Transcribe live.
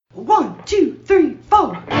1, 2, 3,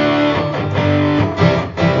 4.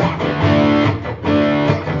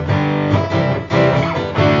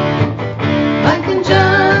 Mike and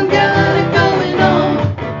John got it going on.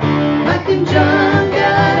 Mike and John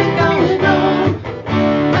got it going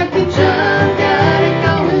on. Mike and John got it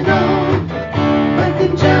going on. Mike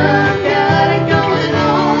and John got it going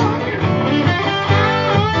on.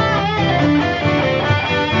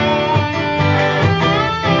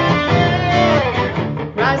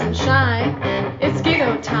 Rise and shine, it's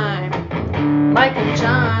Gigo time. Mike and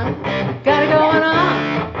John got it going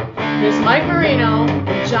on. Here's Mike Marino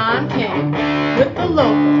and John King with the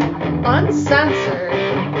local, uncensored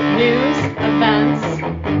news, events,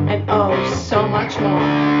 and oh, so much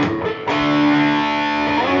more.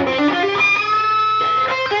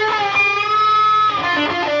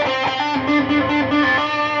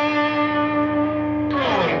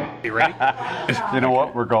 You ready? You know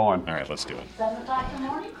what? We're going. All right, let's do it. 7 o'clock in the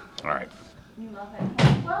morning? All right. You love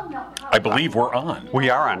it. Well, no. I believe we're on. We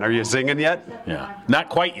are on. Are you zinging yet? Yeah. Not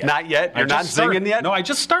quite yet. Not yet? You're I not just started. zinging yet? No, I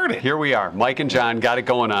just started. Here we are. Mike and John got it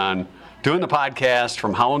going on. Doing the podcast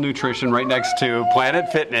from Howell Nutrition right next to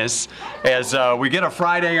Planet Fitness as we get a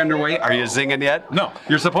Friday underway. Are you zinging yet? No.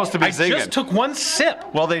 You're supposed to be I zinging. just took one sip.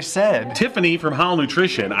 Well, they said. Tiffany from Howell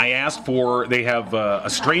Nutrition, I asked for, they have a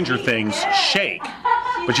Stranger Things shake.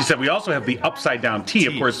 But she said we also have the upside down tea.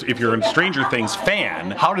 Of course, if you're a Stranger Things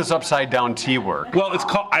fan. How does upside down tea work? Well, it's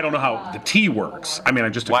called, I don't know how the tea works. I mean, I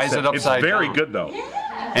just took Why a is sip. it upside It's very down? good, though.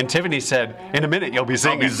 And Tiffany said, in a minute you'll be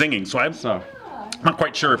zinging. I'll be zinging. So I'm So, not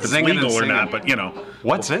quite sure if it's Zinging and legal or singing. not, but, you know.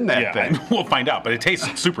 what's in that thing? We'll find out. But it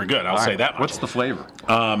tastes super good. I'll All say right. that much. What's the flavor?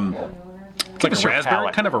 It's like us a your raspberry,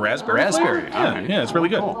 palate. kind of a raspberry. Raspberry, flavor. all Yeah, right. yeah, it's really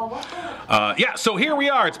good. Cool. Yeah, so here we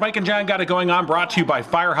are. It's Mike and John Got It Going On, brought to you by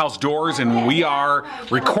Firehouse Doors, and we are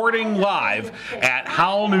recording live at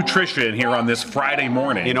Howell Nutrition here on this Friday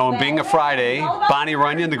morning. You know, and being a Friday, Bonnie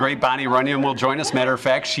Runyan, the great Bonnie Runyan, will join us. Matter of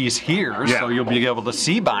fact, she's here, Yeah. so you'll be able to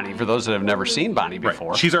see Bonnie for those that have never seen Bonnie Right.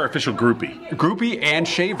 before. She's our official groupie. Groupie and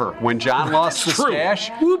shaver. When John lost the That's true.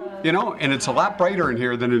 stash, you know, and it's a lot brighter in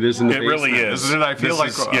here than it is in the It basement. really is. Isn't it? I feel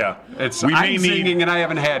This like is- yeah. it's. We I'm may need- singing and I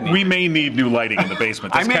haven't had any. We may need new lighting in the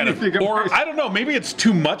basement. That's I may kind need of, to get or my- I don't know. Maybe it's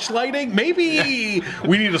too much lighting. Maybe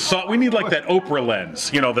we need we need like that Oprah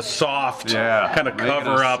lens. You know, the soft kind of Make it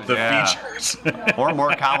cover a- up the yeah. features. Or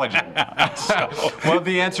more collagen. Well,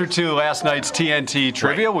 the answer to last night's TNT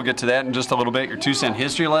trivia. Right. We'll get to that in just a little bit. Your 2-cent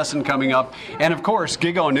history lesson coming up. And, of course,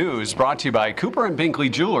 Gigo News brought to you by Cooper &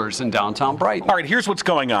 Binkley Jewelers in downtown Brighton. All right, here's what's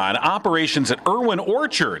going on. Operations at Irwin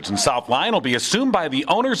Orchards in South Lyon will be assumed by the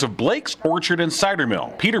owners of Blake's Orchard and Cider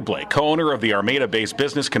Mill. Peter Blake, co-owner of the Armada-based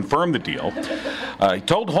business, confirmed the deal. He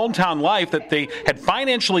told Hometown Life that they had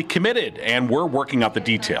financially committed and were working out the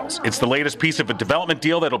details. It's the latest piece of a development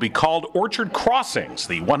deal that will be called Orchard Crossings.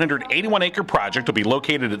 The 181-acre project will be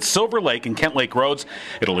located at Silver Lake and Kent Lake Roads.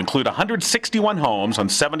 It'll include 161 homes on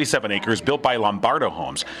 77 acres built by Lombardo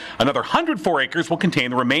Homes. Another 104 acres will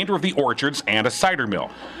contain the remainder of the orchards and a cider mill.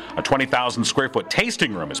 A 20,000 square foot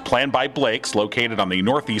tasting room is planned by Blake's, located on the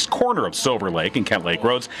northeast corner of Silver Lake and Kent Lake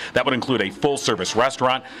Roads. That would include a full service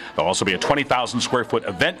restaurant. There'll also be a 20,000 square foot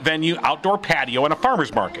event venue, outdoor patio, and a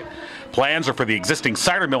farmer's market. Plans are for the existing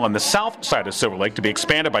cider mill on the south side of Silver Lake to be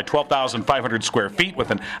expanded by 12,500 square feet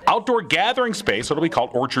with an outdoor gathering space that'll be called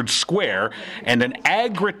Orchard Square and an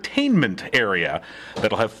agritainment area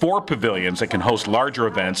that'll have 4 pavilions that can host larger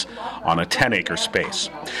events on a 10-acre space.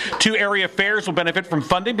 2 area fairs will benefit from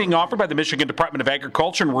funding being offered by the Michigan Department of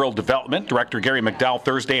Agriculture and Rural Development. Director Gary McDowell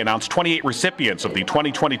Thursday announced 28 recipients of the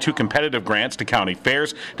 2022 competitive grants to county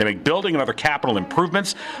fairs to make building and other capital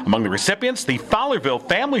improvements. Among the recipients, the Fowlerville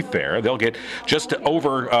Family Fair. They'll get just under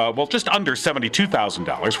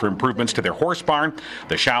 $72,000 for improvements to their horse barn.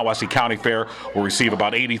 The Shiawassee County Fair will receive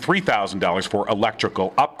about $83,000 for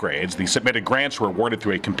electrical upgrades. The submitted grants were awarded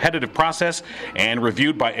through a competitive process and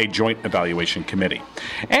reviewed by a joint evaluation committee.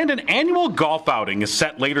 And an annual golf outing is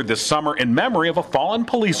set later this summer in memory of a fallen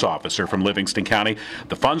police officer from Livingston County.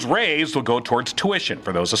 The funds raised will go towards tuition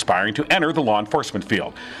for those aspiring to enter the law enforcement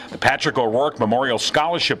field. The Patrick O'Rourke Memorial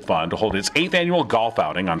Scholarship Fund will hold its 8th annual golf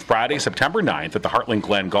outing on Friday, September 9th at the Heartland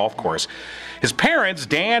Glen Golf Course. His parents,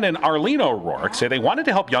 Dan and Arlene O'Rourke, say they wanted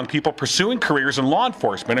to help young people pursuing careers in law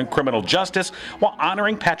enforcement and criminal justice while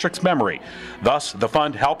honoring Patrick's memory. Thus, the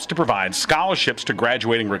fund helps to provide scholarships to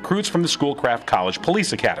graduating recruits from the Schoolcraft College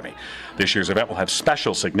Police Academy. This year's event will have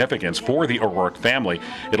special significance for the O'Rourke family.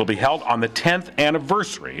 It'll be held on the 10th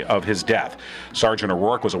anniversary of his death. Sergeant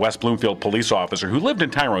O'Rourke was a West Bloomfield police officer who lived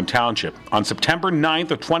in Tyrone Township. On September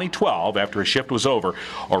 9th of 2012, after his shift was over,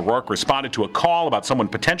 O'Rourke responded to a call about someone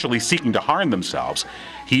potentially seeking to harm find themselves.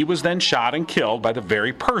 He was then shot and killed by the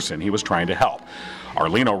very person he was trying to help.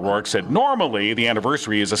 Arlene O'Rourke said normally the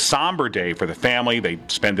anniversary is a somber day for the family. They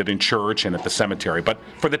spend it in church and at the cemetery. But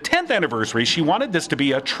for the 10th anniversary, she wanted this to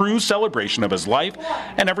be a true celebration of his life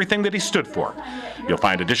and everything that he stood for. You'll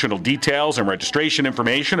find additional details and registration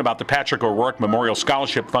information about the Patrick O'Rourke Memorial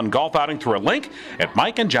Scholarship Fund golf outing through a link at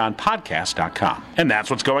mikeandjohnpodcast.com. And that's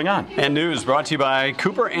what's going on. And news brought to you by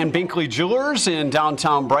Cooper and Binkley Jewelers in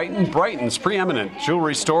downtown Brighton. Brighton's preeminent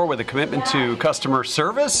jewelry store with a commitment to customer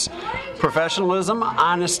service, professionalism,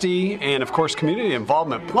 honesty, and of course community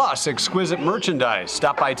involvement, plus exquisite merchandise.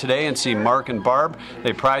 Stop by today and see Mark and Barb.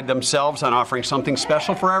 They pride themselves on offering something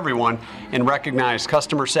special for everyone and recognize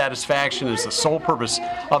customer satisfaction as the sole purpose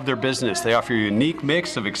of their business. They offer a unique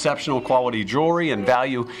mix of exceptional quality jewelry and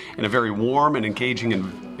value in a very warm and engaging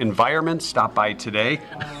environment. Stop by today.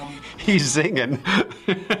 He's zinging.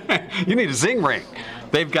 You need a zing ring.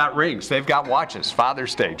 They've got rings, they've got watches,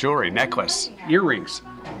 Father's Day, jewelry, necklace, earrings.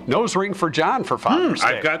 Nose ring for John for Father's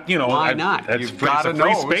Day. I've got, why not? You've got a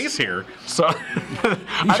free space here. So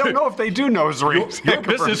I don't know if they do nose rings. Your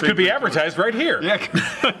business could be advertised right here.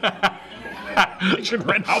 Yeah. I should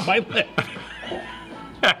rent out my lip.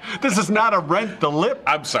 This is not a rent the lip.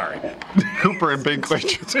 I'm sorry. Cooper and Binkley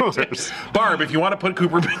Jewelers. Barb, if you want to put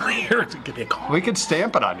Cooper and Binkley here, give me a call. We could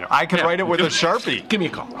stamp it on you. I could write it with a Sharpie. Give me a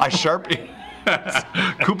call. A Sharpie.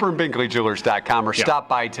 CooperandBinkleyJewelers.com or stop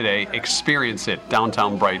by today. Experience it.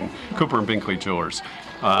 Downtown Brighton. Cooper and Binkley Jewelers.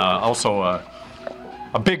 Also a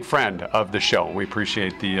big friend of the show. We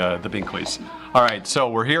appreciate the Binkleys. All right,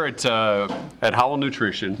 so we're here at Howell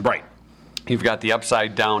Nutrition. Right. You've got the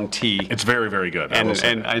upside down tea. It's very, very good.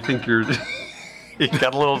 And I think you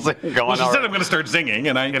got a little zing going on. She said I'm going to start zinging,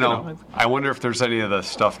 and I wonder if there's any of the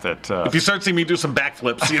stuff that. If you start seeing me do some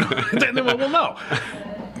backflips, then we'll know.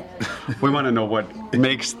 We want to know what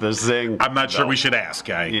makes the zing. I'm not sure we should ask.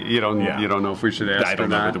 You don't know if we should ask. I don't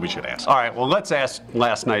know whether we should ask. All right. Well, let's ask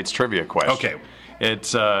last night's trivia question. Okay.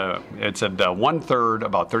 It's at 1/3,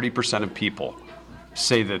 about 30% of people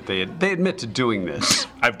say that they admit to doing this.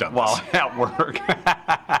 I've done while this. at work.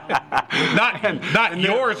 not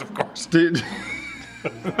yours, of course. Do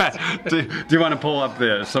you want to pull up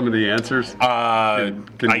some of the answers? Can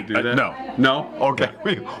you do that? No. No? Okay.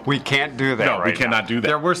 We can't do that. No, right we cannot now. do that.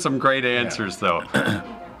 There were some great answers, though.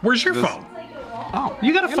 Where's your phone? Oh,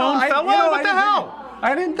 you got a phone, fella? What the hell?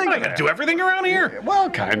 I didn't think I got to do everything around here. Well,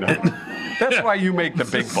 kind of. That's why you make the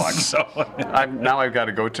big bucks. Now I've got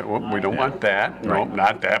to go to. We don't want that. No,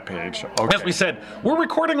 not that page. Okay. As we said, we're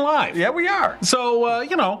recording live. Yeah, we are. So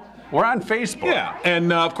we're on Facebook. Yeah,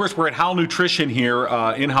 and of course we're at Howell Nutrition here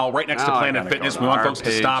in Howell, right next to Planet Fitness. We want folks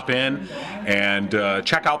to stop in and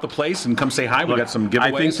check out the place and come say hi. We got some giveaways.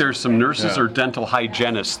 I think there's some nurses or dental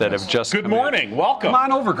hygienists that have just. Good morning. Welcome. Come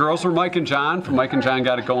on over, girls. We're Mike and John from Mike and John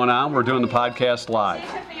Got It Going On. We're doing the podcast live.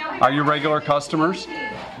 Are you regular customers?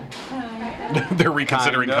 They're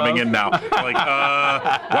reconsidering coming in now. Like,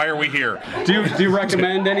 why are we here? Do you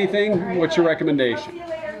recommend anything? What's your recommendation?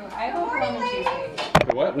 I hope lemon cheesecake.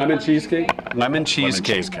 What? Lemon cheesecake? Lemon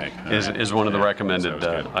cheesecake cheesecake. is one of the recommended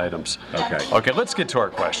items. Okay, let's get to our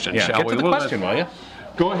question, shall get we? to the question, will you?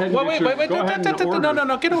 Go ahead. Wait.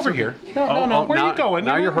 No, get over here. No. Where are you going?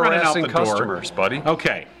 Now you're running out harassing the door. customers, buddy.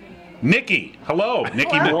 Okay. Nikki, hello.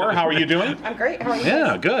 Nikki Moore, how are you doing? I'm great. How are you?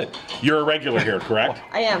 Yeah, good. You're a regular here, correct?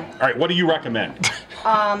 I am. All right, what do you recommend?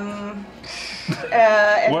 What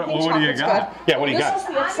do you got? Yeah, what do you got? This is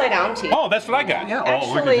the upside down tea. Oh, that's what I got. Yeah.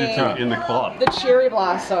 Look at you two in the club. The cherry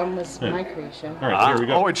blossom was my creation. All right, here we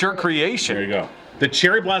go. Oh, it's your creation. There you go. The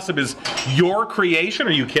cherry blossom is your creation?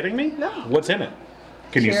 Are you kidding me? No. What's in it?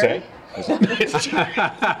 Can you say? It's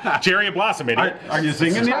cherry blossom, idiot. Are you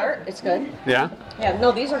singing yet? It's good. Yeah. Yeah,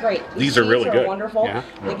 no, these are great. These are really good. Wonderful. Yeah.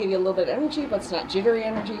 They give you a little bit of energy, but it's not jittery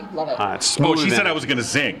energy. Love it. It's smooth. Oh, she said I was going to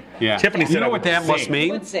sing. Yeah. Tiffany said you know I what that must I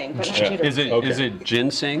mean? would sing, but not jittery. Is it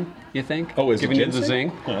ginseng, you think? Oh, is it Giving you the ginseng?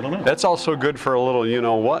 zing? Oh, I don't know. That's also good for a little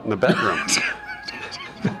you-know-what in the bedroom.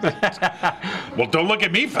 Well, don't look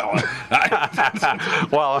at me, fella.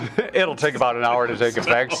 Well, it'll take about an hour to take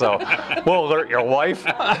effect, so we'll alert your wife.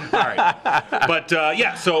 All right. But,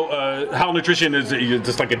 so Howell Nutrition is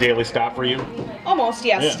just like a daily stop for you? Almost,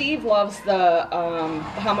 yeah. Steve loves the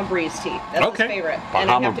Bahama Breeze tea. That's his favorite.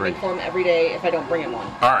 And I have to make for him every day if I don't bring him one.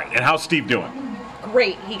 All right. And how's Steve doing?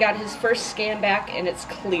 great. He got his first scan back, and it's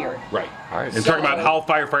clear. Right. All right. And talking about Howell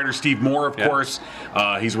firefighter Steve Moore, of course.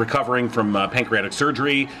 He's recovering from pancreatic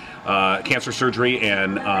surgery, cancer surgery,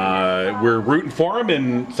 and we're rooting for him.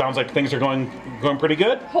 And sounds like things are going pretty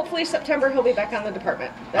good. Hopefully September he'll be back on the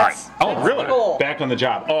department. All right. Oh, that's really? the goal. Back on the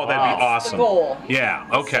job. Oh, that'd be awesome. The goal. Yeah.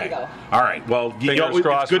 Let's Okay. see, though. All right. Well,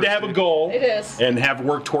 it's good to have a goal. It is. And have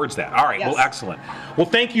work towards that. All right. Yes. Well, excellent. Well,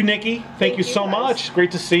 thank you, Nikki. Thank you so guys. much.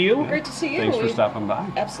 Great to see you. Great to see you. Thanks for We stopping by.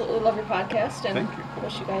 Absolutely love your podcast, and Thank you.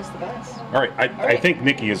 wish you guys the best. All right. I think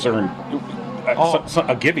Nikki has earned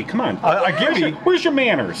a givey. Come on. A givey? Where's your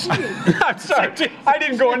manners? I'm sorry. I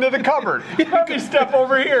didn't go into the cupboard. Let me step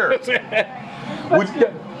over here. Let's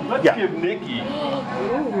give Nikki.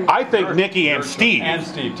 I think Nikki and Steve. And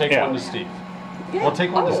Steve. Take Yeah. one to Steve. We'll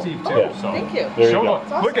take one to Steve, too. Yeah. So. Thank you. There you Show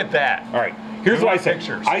go. look at that. All right. Here's We what I want say.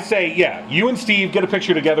 pictures. I say, yeah, you and Steve get a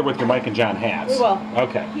picture together with your Mike and John hats. We will.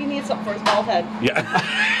 Okay. He needs something for his bald head. Yeah.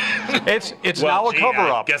 It's Well, now a gee,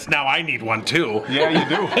 cover-up. I guess now I need one too. Yeah,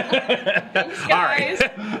 you do. Thanks, All guys.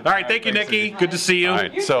 right. All right. Thank you, Nikki. Good to see you. All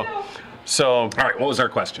right. You So, too. so All right. What was our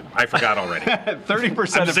question? I forgot already.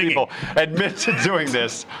 30% I'm of singing. people admit to doing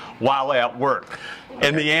this while at work.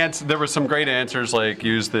 And the answer, there were some great answers like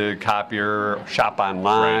use the copier, shop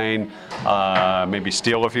online, maybe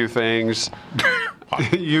steal a few things.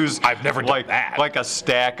 I've never done that. Like a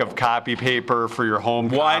stack of copy paper for your home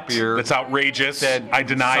What? copier. That's outrageous. That I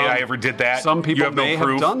deny some- I ever did that. some people you have no may have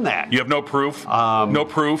proof. done that. You have no proof. No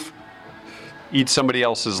proof. Eat somebody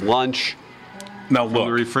else's lunch. Now look,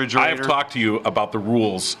 the refrigerator. I have talked to you about the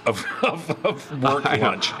rules of work I know.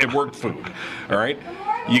 lunch and work food. All right,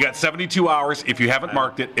 you got 72 hours. If you haven't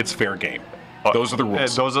marked it, it's fair game. Those are the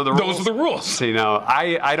rules. Those are the rules. Those are the rules. See, now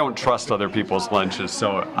I don't trust other people's lunches,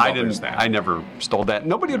 so I there's didn't. that. I never stole that.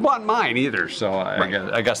 Nobody would want mine either, so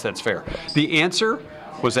I guess that's fair. The answer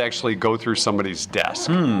was actually go through somebody's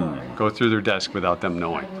desk. Go through their desk without them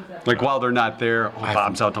knowing. Like while they're not there,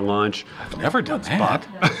 Bob's out to lunch. I've never done that.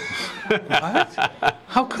 What?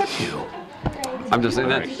 How could you? I'm just saying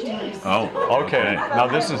that. Oh, Okay. Now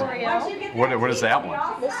this is what is that one?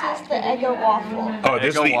 This is the Eggo waffle. Oh,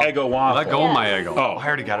 this is the Eggo waffle. Let go of my Eggo. Oh. I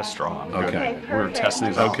already got a straw. I'm good. Okay. We're testing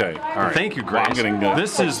these out. Okay. All right. Thank you, Well, Grace. I'm getting,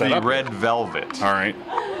 this is set the up red velvet. All right.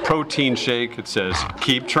 Protein shake. It says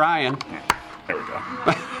keep trying. There we go.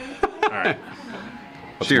 All right.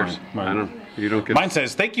 What's Cheers. mine? I don't. You don't get. Mine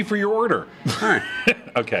says, "Thank you for your order." All right.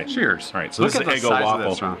 Okay. Cheers. All right. So Look this at is the Eggo size of that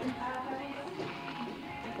waffle. straw.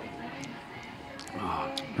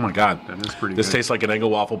 Oh my God, That is pretty This good. tastes like an Eggo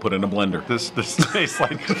waffle put in a blender. This tastes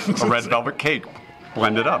like a red velvet cake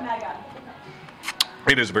blended up.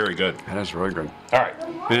 It is very good. That is really good. All right.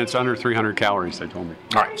 And it's under 300 calories. They told me.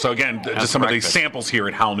 All right. So again, That's just some of breakfast. these samples here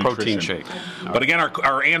at Howell Nutrition. Protein shake. But again,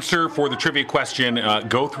 our answer for the trivia question: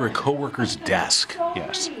 go through a coworker's desk.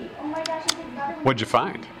 Yes. What'd you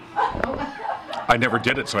find? I never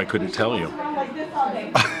did it, so I couldn't tell you.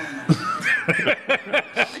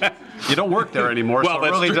 You don't work there anymore, so it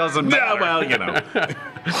that's really true. doesn't matter. Yeah, well, you know.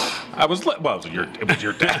 It was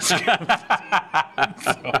your desk.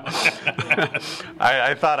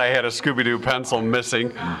 I thought I had a Scooby-Doo pencil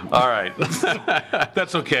missing. All right.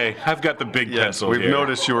 That's okay. I've got the big Yes, pencil we've here.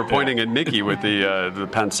 noticed you were pointing at Nikki with the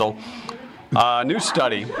pencil. New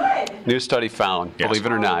study found, Yes. believe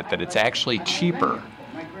it or not, that it's actually cheaper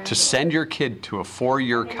to send your kid to a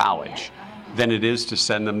 4-year college than it is to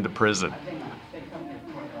send them to prison.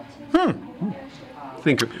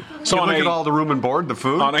 Think of So you on look a- at all the room and board, the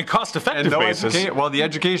food, On a cost-effective and no basis, education. Well, the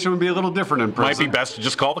education would be a little different in might prison. be best to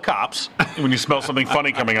just call the cops when you smell something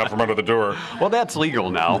funny coming out from under the door. Well, that's legal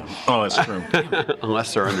now, Oh, that's true.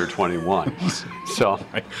 unless they're under 21. So,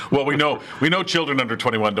 Well, we know children under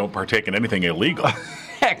 21 don't partake in anything illegal.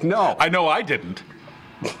 heck no. I know I didn't.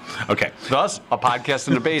 Okay. Thus, a podcast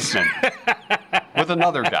in the basement with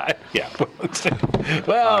another guy. Yeah.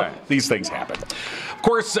 Well, All right. these things happen. Of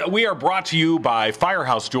course, we are brought to you by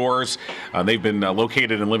Firehouse Doors. They've been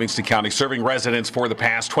located in Livingston County, serving residents for the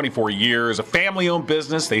past 24 years. A family-owned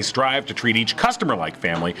business. They strive to treat each customer like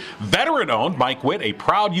family. Veteran-owned. Mike Witt, a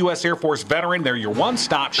proud U.S. Air Force veteran. They're your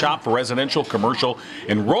one-stop shop for residential, commercial,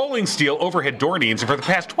 and rolling steel overhead door needs. And for the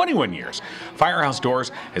past 21 years, Firehouse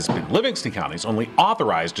Doors has been Livingston County's only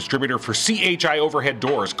authorized distributor for CHI overhead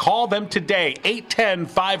doors. Call them today,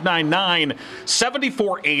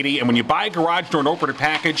 810-599-7480. And when you buy a garage door and opener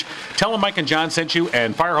package, tell them Mike and John sent you,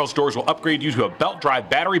 and Firehouse Doors will upgrade you to a belt drive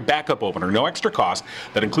battery backup opener. No extra cost.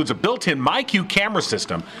 That includes a built-in MyQ camera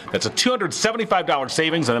system. That's a $275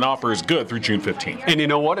 savings, and an offer is good through June 15th. And you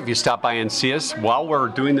know what? If you stop by and see us while we're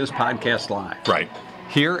doing this podcast live, Right.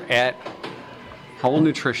 here at Howell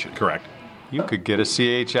Nutrition, Correct. you could get a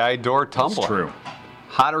CHI door tumbler. It's true.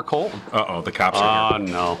 Hot or cold? Uh-oh, the cops are here.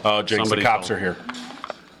 Oh, no. Oh, Jinx, Somebody the cops told. are here.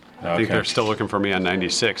 I think they're still looking for me on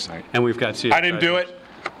 96. And we've got CXI. I didn't do it.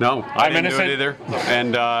 No, I I'm didn't innocent. do it either.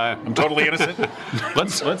 And I'm totally innocent.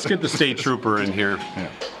 let's get the state trooper in here. Yeah.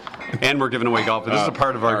 And we're giving away golf. This is a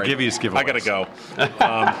part of our all right. Givey's giveaway. I gotta go.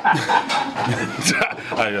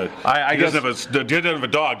 I He doesn't have a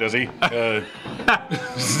dog, does he?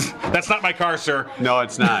 That's not my car, sir. No,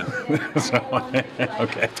 it's not.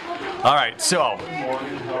 Okay. All right, so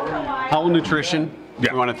Howell Nutrition.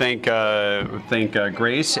 Yeah. We want to thank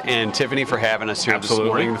Grace and Tiffany for having us here Absolutely. this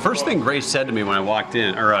morning. The first thing Grace said to me when I walked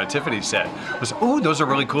in, or Tiffany said, was, "Oh, those are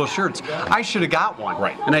really cool shirts. I should have got one."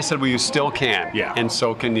 Right. And I said, "Well, you still can. Yeah. And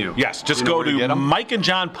so can you." Yes, just You know go where to get 'em?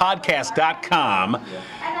 mikeandjohnpodcast.com.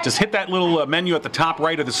 Just hit that little menu at the top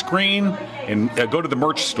right of the screen and go to the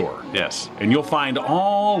merch store. Yes. And you'll find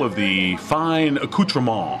all of the fine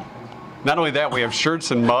accoutrements. Not only that, we have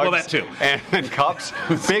shirts and mugs. Well, that too. And cups,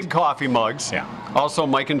 big coffee mugs. Yeah. Also,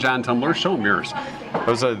 Mike and John tumblers. Show them yours.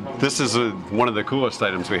 This is one of the coolest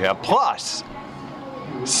items we have. Plus,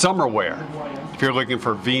 summer wear. If you're looking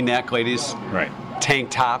for V-neck, ladies. Right.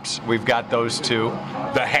 Tank tops, we've got those too.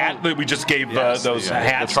 The hat that we just gave Yes, those the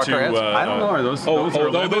hats trucker to. hats? I don't know. Are those are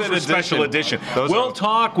those limited are special edition. We'll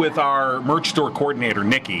talk with our merch store coordinator,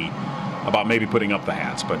 Nikki, about maybe putting up the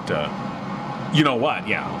hats. But you know what?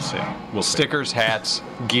 Yeah, we'll see. We'll see. Stickers, hats,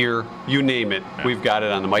 gear, you name it. Yeah. We've got it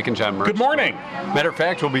on the Mike and John merch. Good morning. Matter of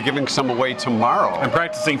fact, we'll be giving some away tomorrow. I'm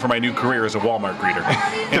practicing for my new career as a Walmart greeter.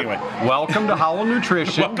 Anyway, Welcome to Howell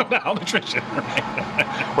Nutrition. welcome to Howell Nutrition.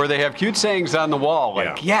 Where they have cute sayings on the wall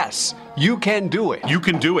like, yes, you can do it. You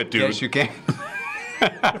can do it, dude. Yes, you can.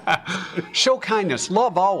 Show kindness,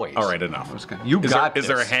 love always. All right, enough. You Is got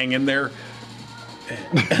there a hang in there?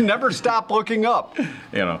 Never stop looking up. You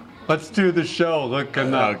know. Let's do the show.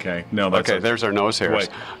 Looking up. Okay. No, that's Okay, there's our nose hairs. Wait,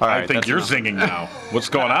 All right, I think that's you're enough. singing now. What's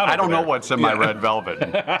going on? I don't over know there? what's in my red velvet.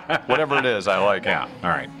 Whatever it is, I like Yeah. it. All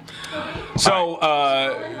right. So,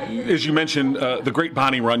 as you mentioned, the great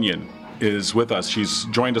Bonnie Runyan is with us. She's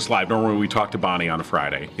joined us live. Normally, we talk to Bonnie on a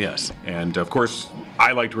Friday. Yes. And of course,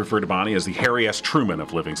 I like to refer to Bonnie as the Harry S. Truman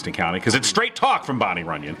of Livingston County because it's straight talk from Bonnie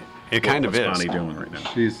Runyan. It kind of What's is. Bonnie doing right now?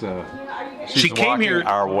 She's She came walking here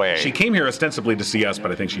our way. She came here ostensibly to see us,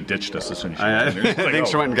 but I think she ditched us as soon as she I got here. She's like, think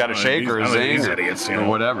she went and got a shake or a zing these or, idiots, you or know.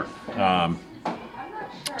 whatever.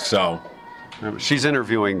 So, She's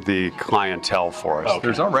interviewing the clientele for us. Okay.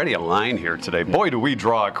 There's already a line here today. Boy, do we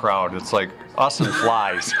draw a crowd. It's like us and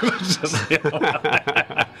flies. all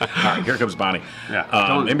right, here comes Bonnie.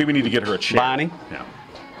 Yeah. Maybe we need to get her a chair. Bonnie? Yeah.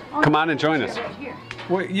 Come on and join us.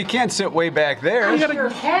 Well, you can't sit way back there. You got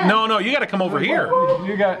to come over here.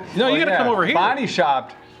 You got gotta come over here. Bonnie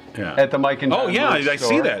shopped Yeah. at the Mike and John. Oh yeah, merch I see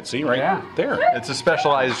store. that. See right Yeah. there. It's a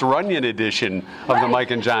specialized Runyon edition of the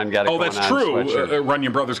Mike and John Got It Oh, Going that's On true. sweatshirt.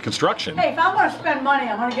 Runyon Brothers Construction. Hey, if I'm going to spend money,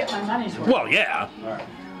 I'm going to get my money's worth. Well, yeah.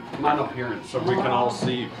 Come on up here so we can all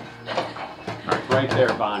see you. Right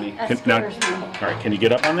there, Bonnie. That Now- scares me. All right, can you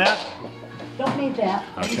get up on that? Don't need that.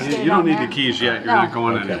 Okay. Stay You don't down need there. the keys yet. You're No. not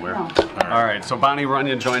going Okay. anywhere. No. All right, so Bonnie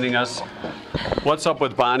Runyon joining us. What's up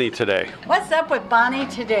with Bonnie today? What's up with Bonnie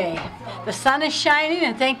today? The sun is shining,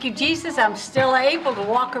 and thank you, Jesus, I'm still able to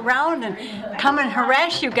walk around and come and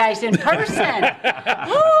harass you guys in person.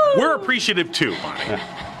 Woo! We're appreciative too, Bonnie.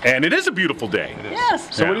 And it is a beautiful day.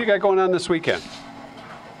 Yes. So what do you got going on this weekend?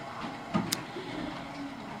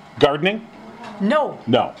 Gardening? No.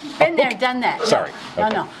 No. Been there, done that. Sorry. No,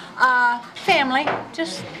 Okay. no. Family,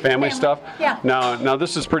 just Family stuff? Yeah. Now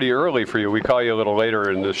this is pretty early for you. We call you a little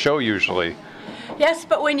later in the show usually. Yes,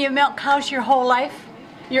 but when you milk cows your whole life,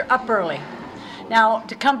 you're up early. Now,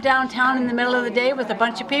 to come downtown in the middle of the day with a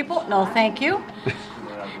bunch of people, no thank you.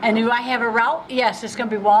 And do I have a route? Yes, it's going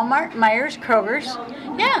to be Walmart, Myers, Kroger's.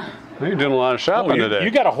 Yeah. You're doing a lot of shopping today.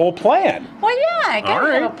 You got a whole plan. Well, yeah, I got All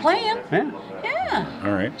to have right. a plan. Yeah. Yeah.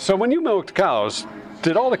 All right. So when you milked cows,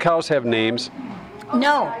 did all the cows have names?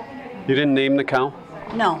 No, You didn't name the cow?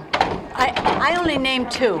 no. I only named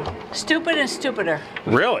two, Stupid and Stupider,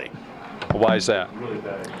 Really? Why is that?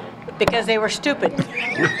 because they were stupid.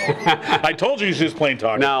 I told you she was plain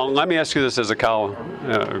talking. Now, let me ask you this as a cow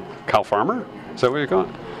farmer? Is that what you're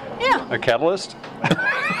calling? Yeah. A catalyst? A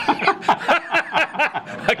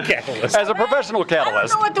catalyst. As a professional I don't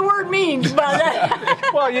catalyst. know what the word means, but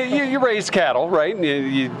Well, you raise cattle, right? And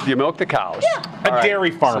you milk the cows. Yeah. A All right.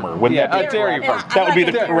 dairy farmer. Wouldn't Yeah, that a be dairy correct? farmer. That would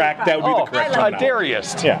be the I like a correct. That would be Oh, the correct. I like a terminology.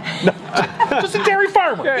 dairyist. Yeah. Just a dairy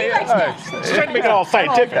farmer. Yeah, He likes all that. right. Just trying to make it all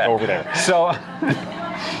scientific Okay. over there. So,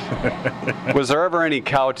 was there ever any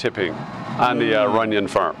cow tipping on the Runyon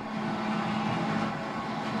farm?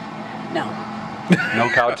 no. No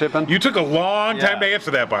cow tipping? You took a long time Yeah. to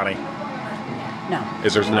answer that, Bonnie. No.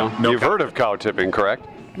 Is there no You've cow heard of cow tipping, correct?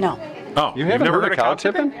 No. Oh, You you've haven't never heard of cow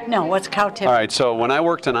tipping? No. What's cow tipping? All right, so when I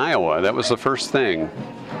worked in Iowa, that was the first thing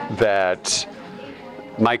that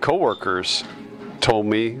my coworkers told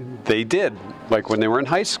me they did. Like when they were in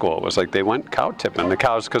high school, it was like they went cow tipping. The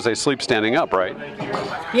cows, because they sleep standing up, right?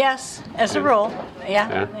 Yes, as a rule.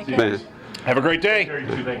 Yeah. Yeah. Have a great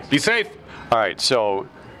day. Be safe. All right, so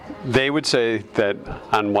they would say that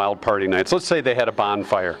on wild party nights, let's say they had a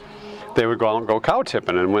bonfire, they would go out and go cow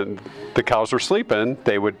tipping, and when the cows were sleeping,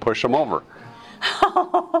 they would push them over.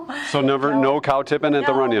 So no cow tipping at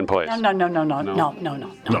the Runyan place. No.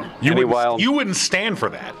 You wouldn't stand for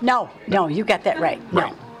that. No, you got that right.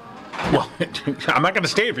 Right. Well, I'm not going to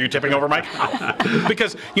stay if you're tipping over my cow.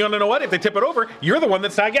 Because you want to know what? If they tip it over, you're the one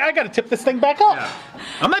that's I got to tip this thing back up. Yeah.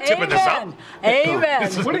 I'm not tipping this up.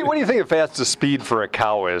 Amen. What do you think the fastest speed for a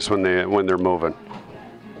cow is when they're moving?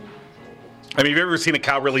 I mean, have you ever seen a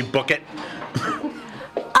cow really book it?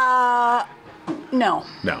 No.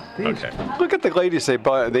 No. Okay. Look at the ladies. They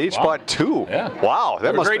each bought 2. Yeah. Wow.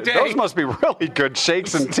 Those must be really good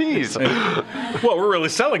shakes and teas. Well, we're really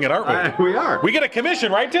selling it, aren't we? We are. We get a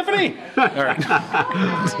commission, right, Tiffany? All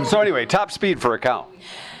right. So anyway, top speed for a cow.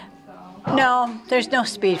 No, there's no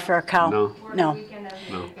speed for a cow. No.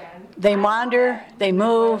 They wander, they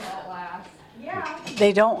move.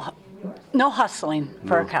 They don't. No hustling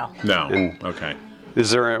for a cow. No. And okay.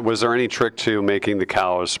 Was there any trick to making the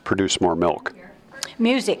cows produce more milk?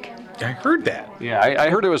 Music. I heard that. Yeah, I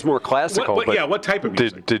heard it was more classical. What type of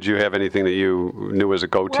music? Did you have anything that you knew was a We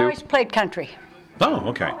go-to? always played country. Oh,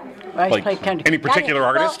 okay. We always played country. Any particular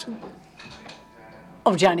artist?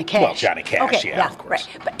 Johnny Cash. Well, Johnny Cash, okay, yeah, of course.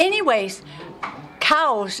 Right. But anyways,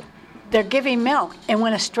 cows, they're giving milk, and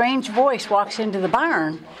when a strange voice walks into the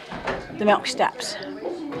barn, the milk stops.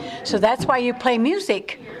 So that's why you play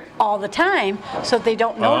music all the time, so they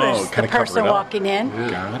don't notice the person walking in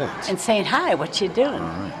and saying, "Hi, what you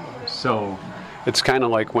doing?" So it's kind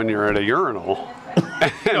of like when you're at a urinal.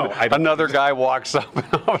 Another guy walks up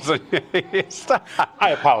and all of a sudden, stop. I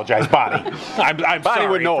apologize, Bonnie. I'm Bonnie sorry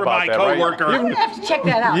would know for about my that, coworker. right? I'm gonna have to check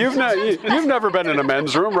that out. You've never been in a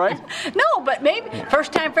men's room, right? No, but maybe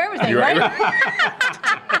first time for everything, right?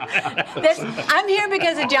 I'm here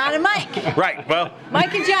because of John and Mike. Right. Well,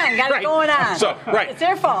 Mike and John got it going on. So it's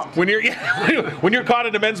their fault. When you're caught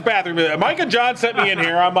in the men's bathroom, Mike and John sent me in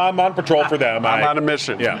here. I'm on patrol for them. I'm on a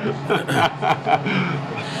mission. Yeah.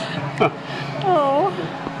 Oh.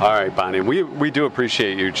 All right, Bonnie. We do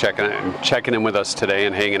appreciate you checking in with us today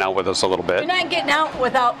and hanging out with us a little bit. You're not getting out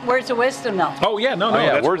without words of wisdom, though. Oh yeah, no.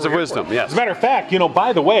 Yeah, words of wisdom. Yes. As a matter of fact,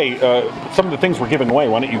 by the way, some of the things we're giving away.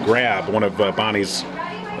 Why don't you grab one of Bonnie's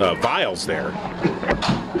vials there?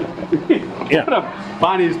 Yeah.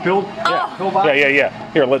 Bonnie's pill.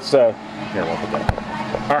 Yeah. Here, let's. Here, we'll put that.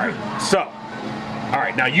 All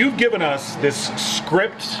right. Now you've given us this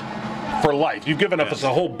script for life. You've given us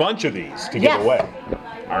a whole bunch of these to give away.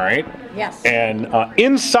 All right. Yes. And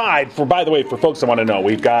inside, by the way, for folks that want to know,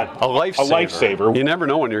 we've got a lifesaver. You never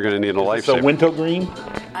know when you're going to need a lifesaver. So Winto-Green?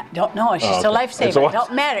 I don't know. It's just a lifesaver. It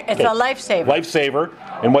don't matter. It's a lifesaver. Lifesaver.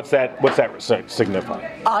 And what's that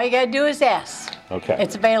signify? All you got to do is ask. Okay.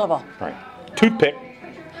 It's available. All right. Toothpick.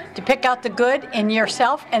 To pick out the good in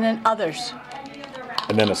yourself and in others.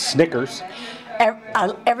 And then a Snickers.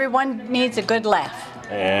 Everyone needs a good laugh.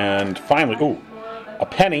 And finally, a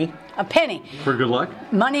penny. A penny. For good luck?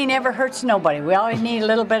 Money never hurts nobody. We always need a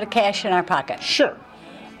little bit of cash in our pocket. Sure.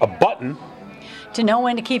 A button. To know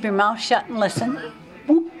when to keep your mouth shut and listen.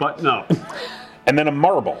 Button up. And then a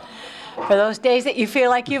marble. For those days that you feel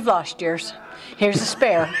like you've lost yours, here's a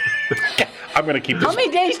spare. I'm going to keep this. How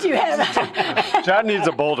many days do you have? John needs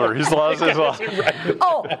a boulder. He's lost his life.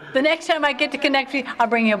 Oh, the next time I get to connect with you, I'll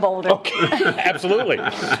bring you a boulder. Okay, absolutely.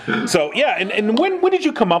 So, yeah, and when did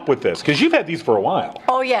you come up with this? Because you've had these for a while.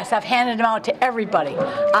 Oh, yes, I've handed them out to everybody.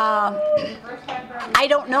 I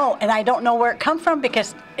don't know, and I don't know where it come from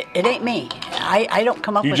because it ain't me. I don't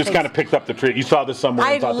come up with You just things. kind of picked up the tree. You saw this somewhere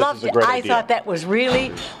and thought this was a great idea. I thought that was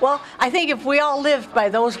really, well, I think if we all lived by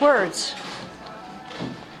those words.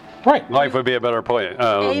 Right. Life would be a better place.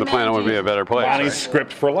 The planet would be a better place. Bonnie's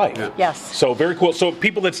script for life. Yeah. Yes. So very cool. So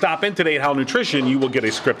people that stop in today at Howell Nutrition, you will get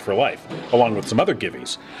a script for life, along with some other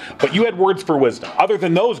giveaways. But you had words for wisdom. Other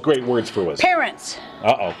than those great words for wisdom. Parents.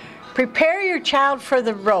 Uh-oh. Prepare your child for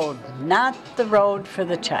the road, not the road for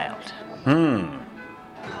the child.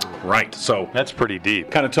 Right. So That's pretty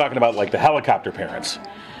deep. kind of talking about like the helicopter parents.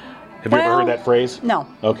 Have you ever heard that phrase? No.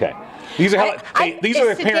 Okay. These are these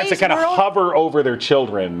are the parents that kind of hover over their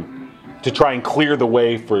children to try and clear the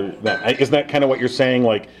way for that. Isn't that kind of what you're saying?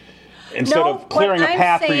 Like instead of clearing a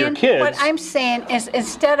path for your kids. What I'm saying is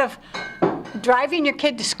instead of driving your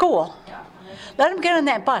kid to school, let them get on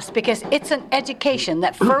that bus because it's an education.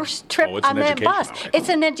 That first trip it's on an that education, bus, okay. it's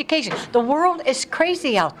an education. The world is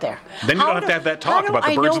crazy out there. Then you don't have to have that talk about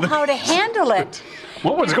the birds How and do the I know how to bees. handle it?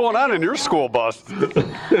 What was going on in your school bus?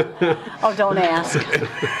 Oh, don't ask.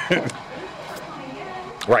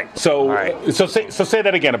 Right. So, right. so say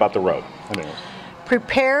that again about the road.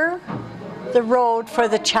 Prepare the road for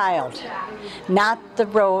the child, not the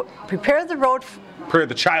road. Prepare the road. Prepare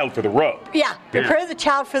the child for the road. Yeah, prepare the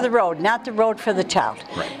child for the road, not the road for the child.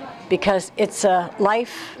 Right. Because it's a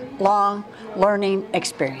lifelong learning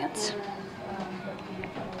experience.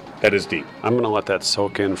 That is deep. I'm going to let that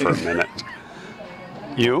soak in for a minute.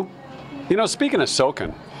 You know, speaking of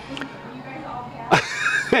soaking,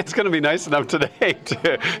 it's going to be nice enough today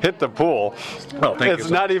to hit the pool. Well, thank you. It's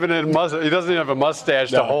not even in he doesn't even have a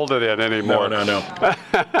mustache to hold it in anymore. No.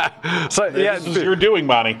 So yeah, This is your doing,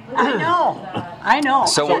 Bonnie. I know.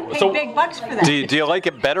 So- I pay so- big bucks for that. do you like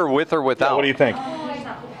it better with or without? What do you think?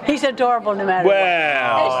 He's adorable no matter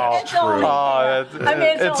Well, what. It's only, Oh,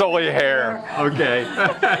 it's only hair. Okay.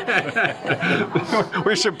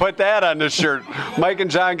 We should put that on the shirt. Mike and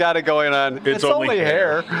John got it going on. It's only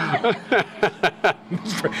hair.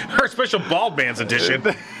 Our special bald man's edition.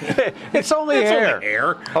 It's only It's hair. only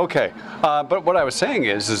hair. Okay. But what I was saying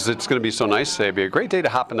is it's going to be so nice today. It'd be a great day to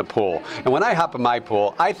hop in the pool. And when I hop in my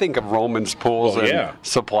pool, I think of Roman's Pools Oh, and yeah.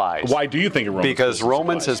 Supplies. Why do you think of Romans? Because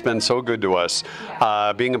Romans has been so good to us,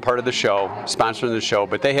 being a part of the show, sponsoring the show,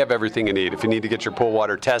 but they have everything you need. If you need to get your pool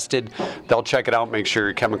water tested, they'll check it out, make sure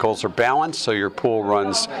your chemicals are balanced so your pool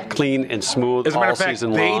runs clean and smooth As a matter all of fact,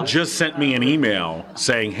 season they long. just sent me an email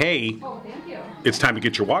saying, hey, it's time to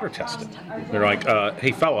get your water tested. They're like,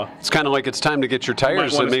 hey, fella. It's kind of like it's time to get your you might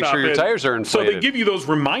tires wanna and make stop sure your in. tires are So inflated. they give you those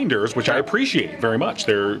reminders, which I appreciate very much.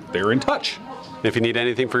 They're in touch. If you need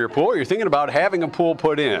anything for your pool, or you're thinking about having a pool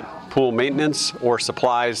put in, pool maintenance or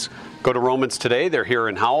supplies, go to Romans today. They're here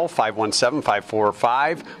in Howell,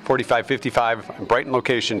 517-545-4555, Brighton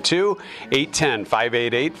location 2,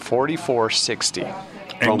 810-588-4460.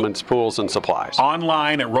 Romans Pools and Supplies.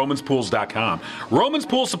 Online at romanspools.com. Romans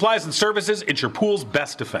Pool Supplies and Services, it's your pool's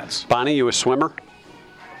best defense. Bonnie, you a swimmer?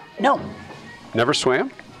 No. Never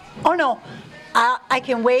swam? Oh, no. I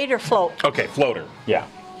can wade or float. Okay, floater. Yeah.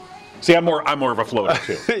 See, I'm more of a floater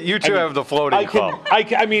too. You two have the floating club.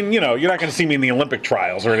 I mean, you're not going to see me in the Olympic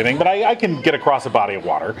trials or anything, but I can get across a body of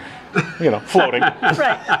water, floating.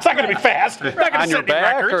 Right. It's not going to be fast. Not gonna On set your any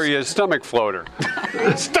back records. or are you a stomach floater?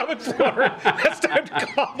 Stomach floater. It's time to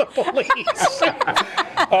call the police.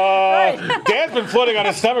 Dan's been floating on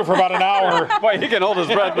his stomach for about an hour. Boy, he can hold his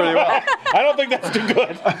breath pretty well. I don't think that's too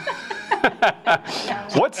good.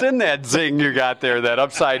 What's in that zing you got there, that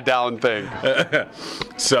upside down thing?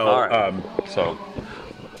 So, All right. So,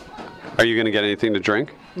 are you going to get anything to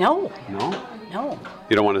drink? No. No. No.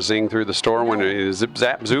 You don't want to zing through the store when you zip,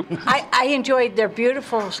 zap, zoop? I enjoyed their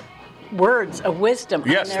beautiful words of wisdom.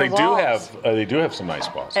 yes, on their they walls. do have some nice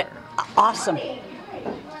balls there. Awesome.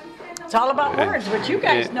 It's all about words, but you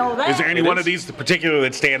guys know that. Is there any It one is. of these particular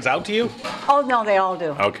that stands out to you? Oh, no, they all do.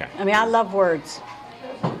 Okay. I mean, I love words.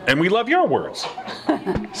 And we love your words.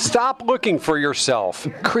 Stop looking for yourself.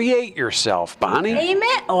 Create yourself, Bonnie.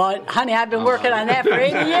 Amen. Oh, honey, I've been working on that for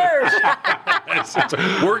 80 years. It's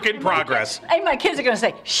a work in progress. Hey, my kids are going to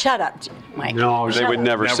say, shut up, Mike. No, they Shut would up."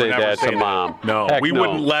 never say that say to Mom. No, Heck we no.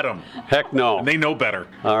 wouldn't let them. Heck no. And they know better.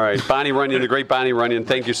 All right, Bonnie Runyan, the great Bonnie Runyan,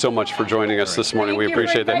 thank you so much for joining us this morning. Thank We you.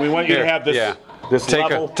 appreciate that. We want you to Here, have this, yeah. this Take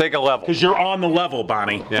level. a level. Because you're on the level,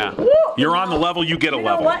 Bonnie. Yeah. You're on the level, you get a You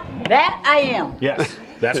know level. what? That I am. Yes.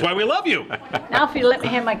 That's why we love you. Now, if you let me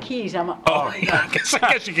have my keys, I'm a, Oh, yeah,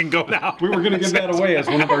 I guess you can go now. We were going to give that away as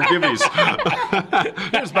one of our giveies.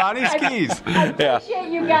 Here's Bonnie's keys. I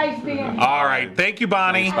appreciate you guys being here. All right. Thank you,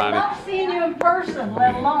 Bonnie. Thanks, Bonnie. I love seeing you in person,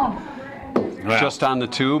 let alone Well, Just on the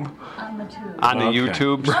tube, on the tube. on the Okay.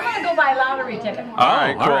 YouTubes. I'm going to go buy a lottery ticket. all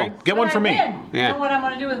right, all cool. right. Get one When for I me. win, Yeah. know what I'm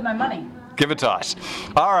going to do with my money. Give it to us.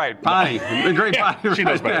 All right, Bonnie. The great Yeah, Bonnie. she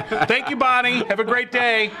knows better. Thank you, Bonnie. Have a great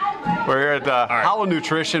day. We're here at right. Howell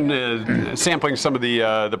Nutrition, sampling some of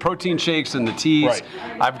the protein shakes and the teas. Right.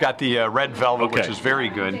 I've got the red velvet, which Okay. is very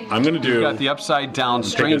good. I'm gonna do- You've got the upside down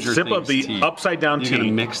Stranger sip Things of the tea. upside down You're gonna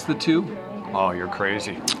tea. mix the two? Oh, you're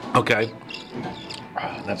crazy. Okay.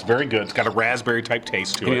 That's very good. It's got a raspberry type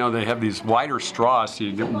taste to You it. know they have these wider straws, so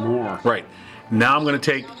you get more. Right. Now I'm going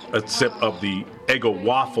to take a sip of the Eggo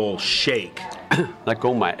waffle shake. Let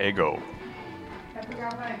go my ego.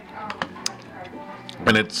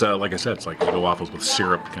 And it's, like I said, it's like Eggo waffles with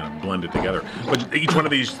syrup kind of blended together. But each one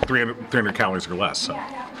of these 300 calories or less. So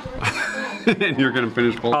And you're gonna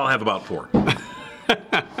finish both. I'll have about 4.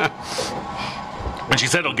 And she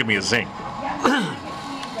said it'll give me a zing.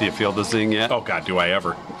 Do you feel the zing yet? Oh, God, do I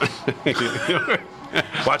ever.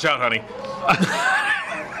 Watch out, honey.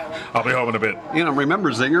 I'll be home in a bit. You know,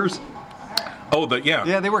 remember Zingers? Oh, yeah.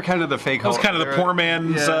 Yeah, they were kind of the fake. That was kind of the poor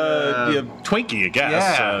man's Twinkie, I guess.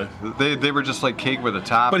 Yeah, they were just like cake with a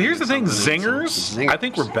top. But here's the thing, Zingers, I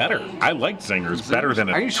think were better. I liked Zingers better than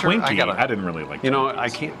a Are you sure? Twinkie. I didn't really like. You know, I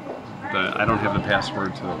can't. I don't have the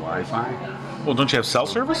password to the Wi-Fi. Well, don't you have cell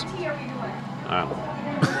service?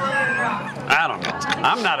 I don't know.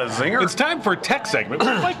 I'm not a zinger. It's time for a tech segment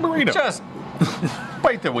with Mike Marino. Just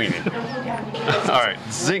bite the weenie. All right,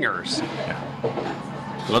 Zingers.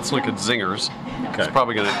 Let's look at Zingers. Okay. It's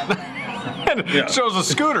probably gonna. It shows a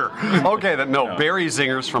scooter. Okay, berry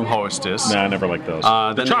Zingers from Hostess. Nah, I never liked those.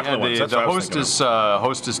 Then the chocolate ones. That's the what I was thinking of.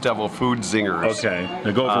 Hostess Devil Food Zingers. Okay,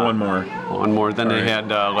 now go for one more. One more. Then they had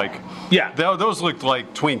those looked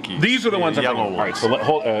like Twinkies. These are the ones. yellow ones. All right, so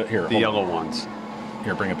hold here. The yellow ones.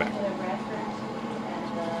 Here, bring it back.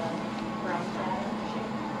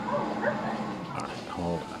 All right,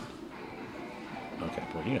 hold on. Okay,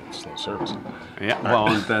 boy, you got slow service. Yeah. Well,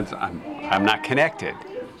 I'm not connected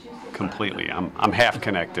completely. I'm half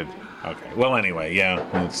connected. Okay. Well, anyway, yeah,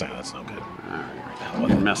 that's no good.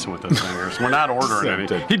 We're messing with the Zingers. We're not ordering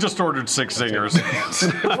any. He just ordered 6 Zingers.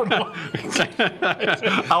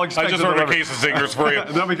 I'll expect I just ordered a case of Zingers for you.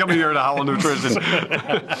 They'll be coming here to Howell Nutrition.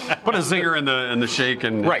 Put a Zinger in the shake,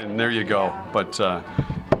 and there you go. But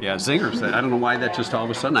yeah, Zingers. I don't know why that just all of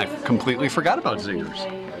a sudden I completely forgot about Zingers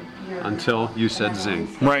until you said zing.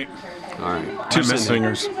 Right. All right. I miss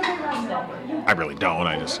Zingers. I really don't.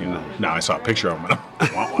 I just, now I saw a picture of them. And I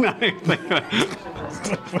want one.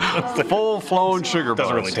 Full-flown sugar bars.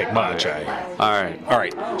 Doesn't really take much. All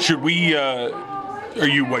right. Should we? Are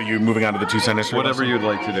you moving on to the 2 sentences? Whatever you'd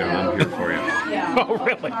like to do, I'm here for you. Oh,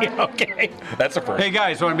 really? Okay. That's a first. Hey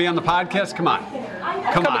guys, want to be on the podcast? Come on.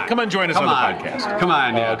 Come on, join us on the podcast. Come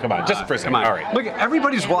on, yeah. Come on, just for a second. Come on. All right. Look,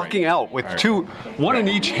 everybody's walking out with one in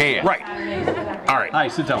each hand. Right. All right. Hi,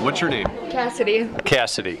 sit down. What's your name? Cassidy.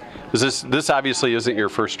 Cassidy. This obviously isn't your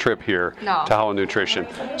first trip here to Howell Nutrition.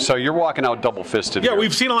 So you're walking out double-fisted. Yeah, here.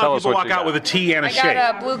 we've seen a lot of people walk out with a tea and a shake. I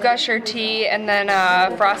got a Blue Gusher tea and then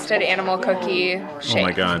a frosted animal cookie shake. Oh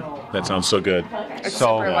my God, that sounds so good. It's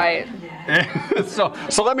super light. So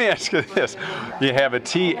let me ask you this: you have a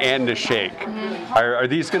tea and a shake. Mm-hmm. Are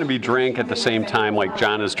these going to be drank at the same time, like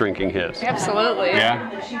John is drinking his? Absolutely.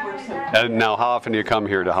 Yeah. And now, how often do you come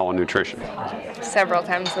here to Howell Nutrition? Several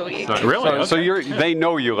times a week. Really? So they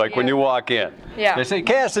know you, like when you walk in. Yeah. They say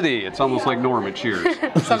Cassidy. It's almost like Norma. Cheers.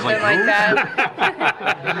 Something like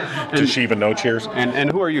that. Does she even know Cheers? And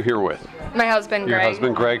who are you here with? My husband, Greg. Your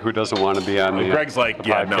husband, Greg, who doesn't want to be on the Greg's like,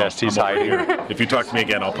 podcast. He's hiding. Here. If you talk to me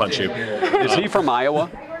again, I'll punch you. Is he from Iowa?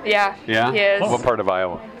 Yeah. Yeah? He is. What part of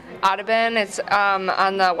Iowa? Audubon. It's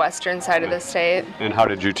on the western side of the state. And how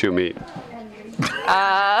did you two meet?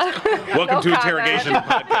 Welcome to Interrogation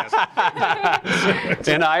Podcast.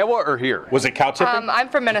 In Iowa or here? Was it cow tipping? I'm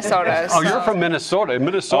from Minnesota. Oh, you're from Minnesota. In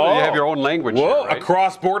Minnesota, you have your own language. Whoa, here, right? a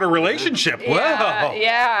cross-border relationship. Wow.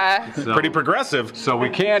 Yeah. So, pretty progressive. So we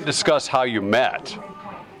can't discuss how you met.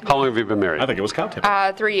 How long have you been married? I think it was cow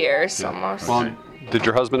tipping. 3 years almost. Well, did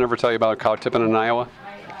your husband ever tell you about cow tipping in Iowa?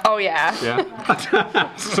 Oh yeah.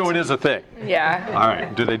 Yeah. So it is a thing. Yeah. All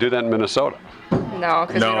right. Do they do that in Minnesota? No,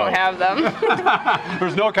 because we don't have them.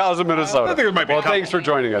 There's no cows in Minnesota. I think there might be thanks for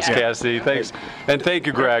joining us, Cassidy. Thanks. And thank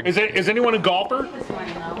you, Greg. Is anyone a golfer?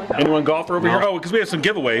 Anyone golfer over here? Oh, because we have some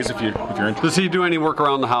giveaways if you're interested. Does he do any work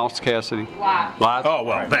around the house, Cassidy? Lots. Oh,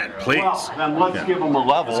 well, then, please. Well, then let's give him a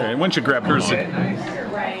level. Why don't you grab him? All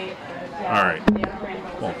right.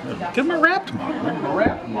 Well, give him a wrapped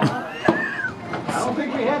mug. I don't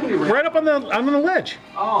think we have any. Right up on the ledge.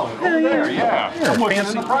 Oh, there, yeah.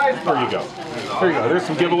 Fancy. There you go. There you go. There's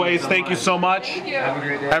some giveaways. Thank you so much.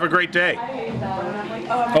 Have a great day.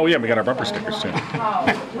 Oh, yeah, we got our bumper stickers, too.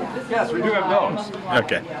 Yes, we do have those.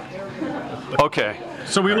 Okay. Okay.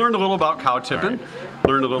 So we learned a little about cow tipping.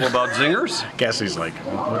 Learned a little about Zingers. Cassie's like,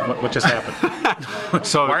 what just happened?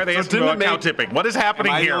 So why are they asking about cow tipping? What is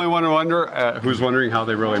happening here? Am I the only one who's wondering how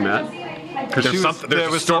they really met?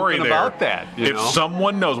 There's a story there about that. If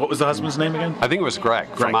someone knows, what was the husband's name again? I think it was Greg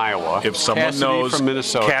from Iowa. If someone Cassidy knows from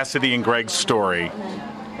Minnesota. Cassidy and Greg's story,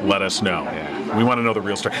 let us know. Yeah. We want to know the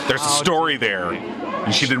real story. There's a story there,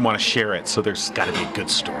 and she didn't want to share it, so there's got to be a good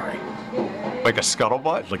story. Like a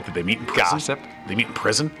scuttlebutt? Like, did they meet in prison? Gossip? They meet in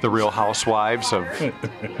prison? The Real Housewives of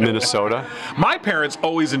Minnesota? My parents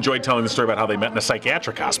always enjoyed telling the story about how they met in a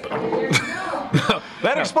psychiatric hospital.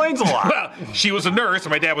 That explains a lot. Well, she was a nurse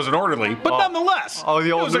and my dad was an orderly, but nonetheless. Oh,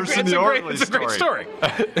 the old nurse and the orderly It's a great story.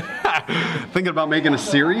 Thinking about making a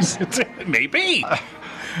series? Maybe.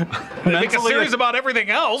 Make a series about everything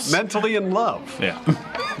else. Mentally in love. Yeah.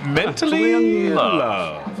 Mentally in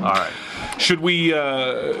love. All right. Should we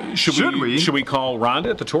call Rhonda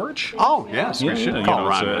at the Torch? Oh, yes, we should call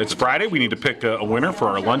Rhonda. It's Friday. We need to pick a winner for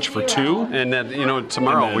our lunch for 2. And then,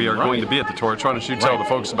 tomorrow we are going to be at the Torch. Why don't you tell the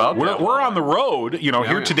folks about that? We're on the road.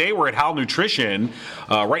 Here today we're at Howell Nutrition,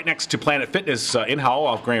 right next to Planet Fitness in Howell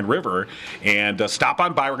off Grand River. And stop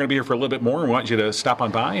on by. We're going to be here for a little bit more. We want you to stop on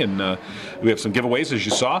by. And we have some giveaways, as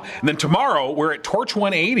you saw. And then tomorrow we're at Torch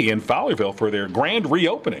 180 in Fowlerville for their grand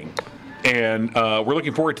reopening. And we're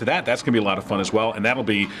looking forward to that. That's going to be a lot of fun as well. And that'll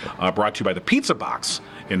be brought to you by the Pizza Box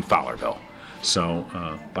in Fowlerville. So,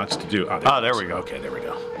 lots to do. There we go. Okay, there we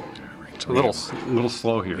go. Right, so a little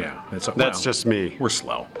slow here. Yeah. That's just me. We're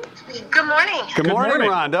slow. Good morning. Good morning,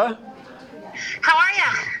 Rhonda. How are you?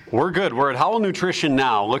 We're good. We're at Howell Nutrition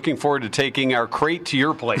now. Looking forward to taking our crate to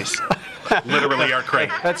your place. Literally our crate.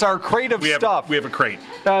 That's our crate of stuff. We have a crate.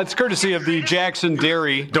 It's courtesy of the Jackson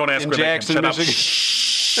Dairy. Don't ask in where Jackson, they can. Michigan.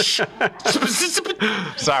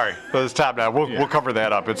 Sorry, let's top that. We'll cover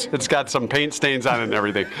that up. It's got some paint stains on it and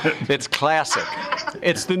everything. It's classic.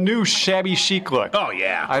 It's the new shabby chic look. Oh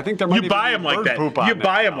yeah. I think there might you buy them like that. You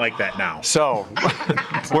buy them like that now. So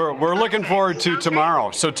we're looking forward to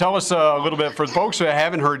tomorrow. So tell us a little bit for folks who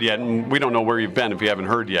haven't heard yet, and we don't know where you've been if you haven't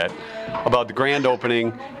heard yet, about the grand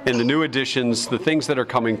opening and the new additions, the things that are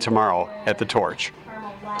coming tomorrow at the Torch.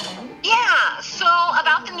 Yeah, so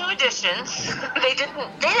about the new additions, they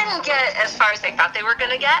didn't get as far as they thought they were going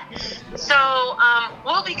to get. So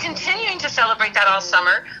we'll be continuing to celebrate that all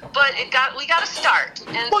summer, but we got to start.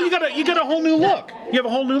 And well, you got a whole new look. You have a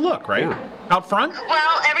whole new look, right? Yeah. Out front?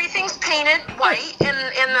 Well, everything's painted white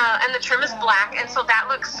and the trim is black, and so that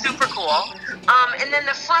looks super cool. And then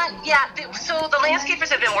the front, so the landscapers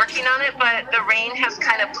have been working on it, but the rain has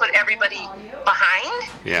kind of put everybody behind.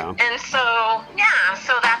 Yeah. And so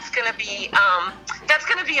that's gonna be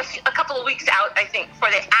a couple of weeks out, I think, before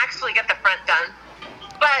they actually get the front done.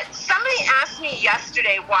 But somebody asked me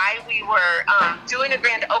yesterday why we were doing a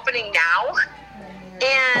grand opening now,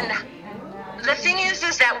 and the thing is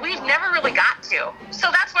that we've never really got to.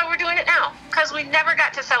 So that's why we're doing it now, because we never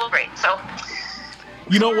got to celebrate. So,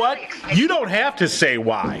 you know what? You don't have to say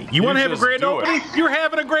why. You want to have a grand opening? You're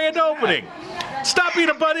having a grand opening. Stop being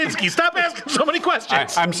a Budinsky. Stop asking so many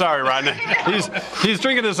questions. I'm sorry, Ron. He's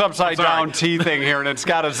drinking this upside down tea thing here, and it's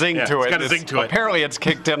got a zing to it. It's got a zing to it. Apparently, it's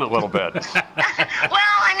kicked in a little bit. Well,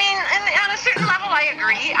 I mean, on a certain level, I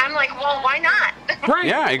agree. I'm like, well, why not? Right.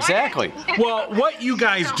 Yeah, exactly. Well, what you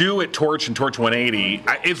guys do at Torch and Torch 180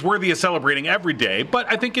 is worthy of celebrating every day,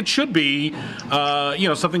 but I think it should be,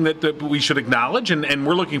 something that we should acknowledge, and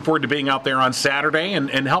we're looking forward to being out there on Saturday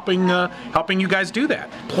and helping you guys do that.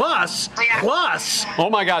 Plus, oh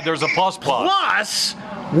my God, there's a plus. Plus,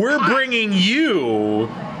 we're bringing you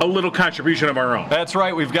a little contribution of our own. That's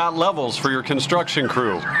right. We've got levels for your construction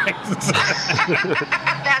crew. That's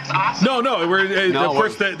awesome. No. Of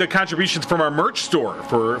course, the contributions from our merch store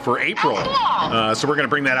for April. Oh, cool. So we're going to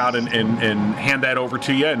bring that out and hand that over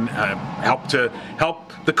to you and help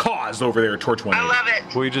the cause over there at Torch 180. I love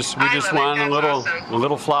it. We just want a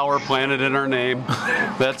little flower planted in our name.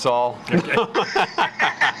 That's all. We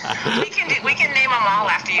can name them all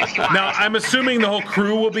after you if you want. Now, I'm assuming the whole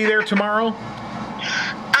crew will be there tomorrow?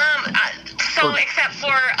 Except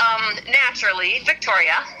for, naturally,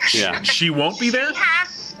 Victoria. Yeah. She won't be there?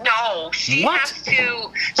 She has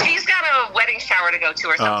to. She's got a wedding shower to go to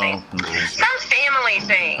or something. Some family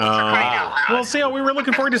thing. For crying out loud. Well, see, we were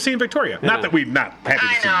looking forward to seeing Victoria. Yeah. Not that we're not happy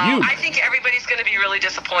to see you. I think everybody's going to be really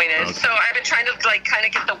disappointed. Okay. So I've been trying to kind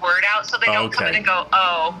of get the word out so they don't come in and go,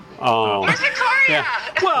 oh, where's Victoria? Yeah.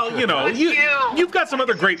 Well, you've got some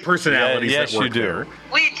other great personalities that work there.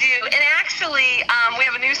 We do, and actually, we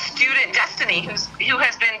have a new student, Destiny, who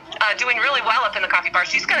has been doing really well up in the coffee bar.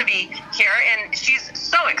 She's going to be here, and she's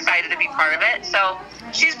so excited to be part of it. So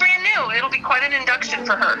she's brand new. It'll be quite an induction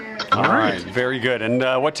for her. All right, very good. And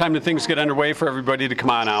what time do things get underway for everybody to come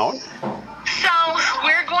on out? So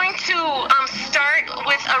we're going to start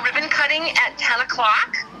with a ribbon cutting at 10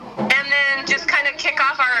 o'clock. And then just kind of kick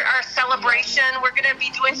off our celebration. We're going to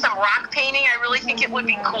be doing some rock painting. I really think it would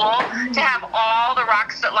be cool to have all the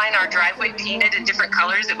rocks that line our driveway painted in different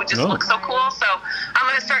colors. It would just look so cool. So I'm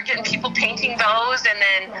going to start getting people painting those. And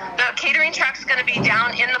then the catering truck's going to be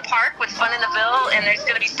down in the park with Fun in the Ville. And there's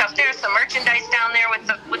going to be stuff there, some merchandise down there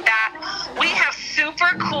with that. We have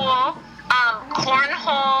super cool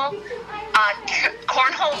cornhole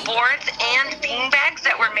boards and bean bags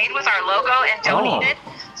that were made with our logo and donated.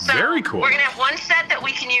 So very cool. We're going to have one set that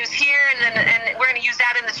we can use here, and we're going to use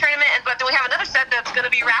that in the tournament. But then we have another set that's going to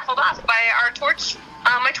be raffled off by our Torch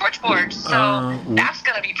my torch board. So that's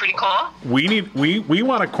going to be pretty cool. We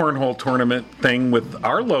want a cornhole tournament thing with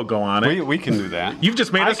our logo on it. We can do that. You've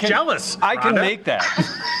just made us jealous. I can make that.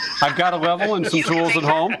 I've got a level and some tools at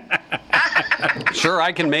home. Sure,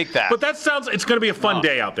 I can make that. But it's going to be a fun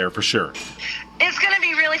day out there for sure. It's going to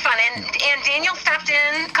be really fun. And Daniel stopped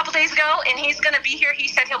in a couple days ago, and he's going to be here. He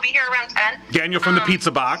said he'll be here around 10. Daniel from the Pizza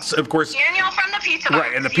Box, of course. Daniel from the Pizza Box.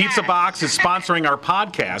 Right, and the Pizza Box is sponsoring our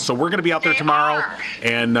podcast, so we're going to be out there tomorrow.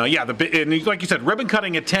 And and like you said, ribbon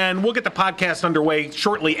cutting at 10. We'll get the podcast underway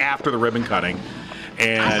shortly after the ribbon cutting.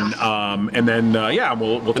 And then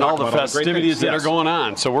we'll talk and all the about festivities that are going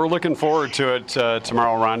on. So we're looking forward to it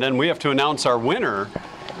tomorrow, Rhonda. And we have to announce our winner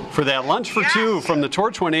for that lunch for two from the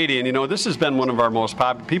Torch 180. And this has been one of our most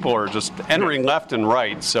popular. People are just entering left and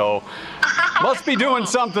right. So must be doing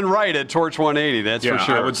something right at Torch 180. That's for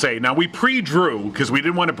sure. I would say. Now we pre-drew because we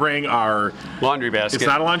didn't want to bring our laundry basket. It's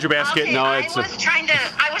not a laundry basket. Okay, No, I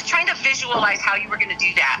was trying to visualize how you were going to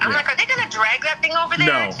do that. I'm like, are they going to drag that thing over there?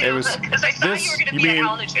 No, it was because I thought you were going to be at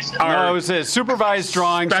Howell Nutrition. No, it was a supervised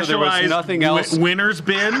drawing, so there was nothing else. Winner's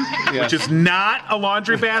bin, which is not a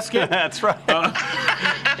laundry basket. That's right.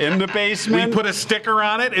 In the basement. We put a sticker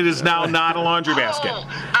on it. It is now not a laundry basket.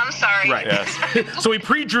 I'm sorry. Right. Yes. So we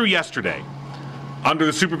pre-drew yesterday. Under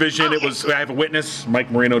the supervision, I have a witness. Mike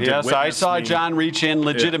Marino did witness. Yes, I saw John reach in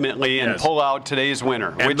legitimately and pull out today's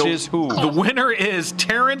winner, which is who? The winner is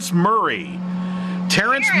Terrence Murray.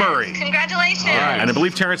 Terrence Murray. Congratulations. And I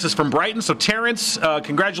believe Terrence is from Brighton. So, Terrence,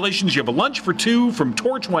 congratulations. You have a lunch for two from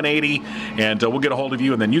Torch 180, and we'll get a hold of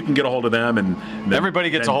you, and then you can get a hold of them. And everybody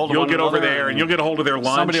gets a hold of them. You'll get over there, and you'll get a hold of their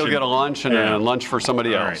lunch. Somebody will get a lunch and a lunch for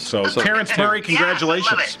somebody else. Right, so Terrence Murray,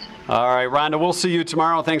 congratulations. All right, Rhonda, we'll see you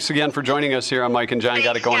tomorrow. Thanks again for joining us here on Mike and John. Thanks,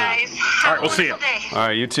 got it going guys. on. All right, we'll see you. All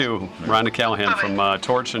right, you too. Rhonda Callahan from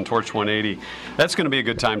Torch and Torch 180. That's going to be a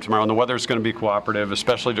good time tomorrow, and the weather's going to be cooperative,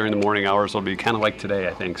 especially during the morning hours. It'll be kind of like today,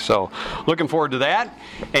 I think. So looking forward to that.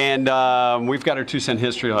 And we've got our 2-cent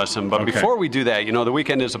history lesson. But before we do that, the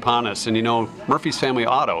weekend is upon us. And, Murphy's Family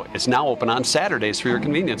Auto is now open on Saturdays for your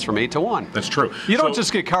convenience from 8 to 1. That's true. You don't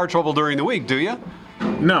just get car trouble during the week, do you?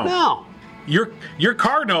 No. No. Your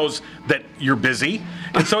car knows that you're busy,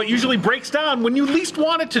 and so it usually breaks down when you least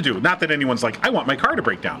want it to do. Not that anyone's like, I want my car to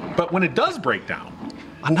break down. But when it does break down.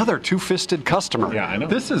 Another two-fisted customer. Yeah, I know.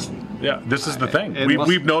 This is the thing.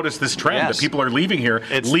 We've noticed this trend that people are leaving here,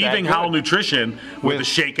 leaving Howell Nutrition with a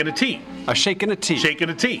shake and a tea. A shake and a tea. Shake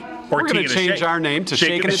and a tea. Or we're going to change our name to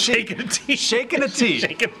Shake and a Tea. Shake and a Tea. Shake and a Tea.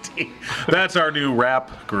 Shake and a Tea. That's our new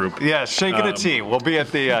rap group. Yeah, Shake and a Tea. We'll be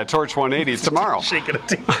at the Torch 180 tomorrow. Shake and a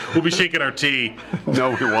Tea. We'll be shaking our tea.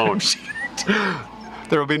 No, we won't.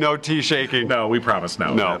 There will be no tea shaking. No, we promise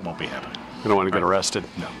no. That won't be happening. We don't want to get arrested.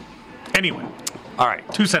 No. Anyway. All right.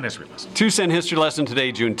 2-cent history lesson. 2-cent history lesson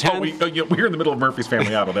today, June 10th. We're in the middle of Murphy's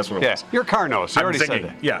Family Auto. That's what it was. Your car knows. You already said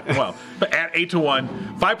that. Yeah, well, at 8 to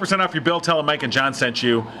 1, 5% off your bill. Tell them Mike and John sent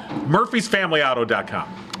you.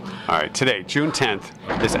 Murphy'sFamilyAuto.com. All right. Today, June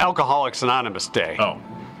 10th, is Alcoholics Anonymous Day. Oh.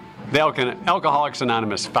 The Alcoholics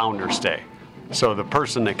Anonymous Founders Day. So the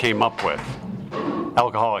person that came up with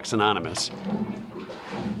Alcoholics Anonymous.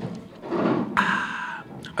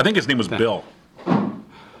 I think his name was Bill.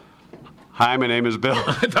 Hi, my name is Bill.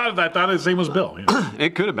 I thought his name was Bill. Yeah.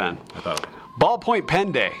 It could have been. I thought. Ballpoint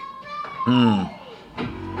Pen Day.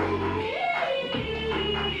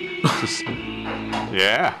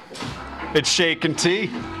 Yeah. It's shake and tea.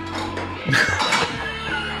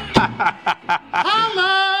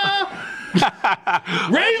 Holla!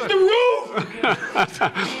 Raise the roof!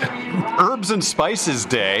 Herbs and Spices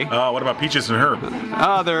Day. Oh, what about Peaches and Herb?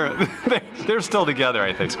 Oh, they're still together,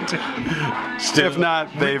 I think. If not,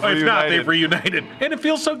 they've reunited. And it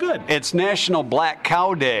feels so good. It's National Black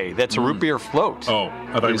Cow Day. That's a root beer float. Oh,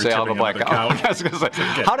 I thought you were tipping a black cow. I was going to say,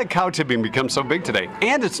 how did cow tipping become so big today?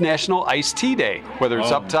 And it's National Iced Tea Day. Whether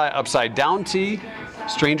it's upside down tea,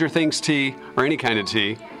 Stranger Things tea, or any kind of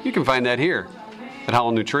tea, you can find that here at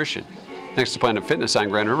Howell Nutrition, next to Planet Fitness on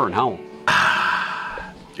Grand River in Howell.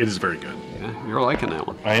 It is very good. Yeah, you're liking that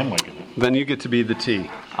one. I am liking it. Then you get to be the tea.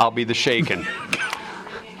 I'll be the shaken.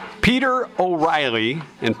 Peter O'Reilly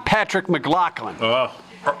and Patrick McLaughlin.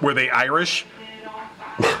 Were they Irish?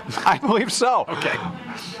 I believe so. Okay.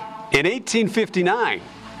 In 1859,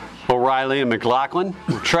 O'Reilly and McLaughlin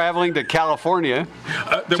were traveling to California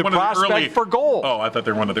to prospect for gold. Oh, I thought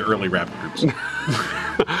they were one of the early rap groups.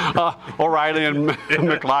 O'Reilly and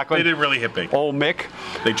McLaughlin. They didn't really hit big. Old Mick.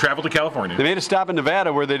 They traveled to California. They made a stop in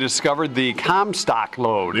Nevada where they discovered the Comstock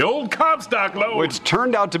lode. The old Comstock lode. Which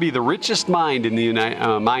turned out to be the richest mine in the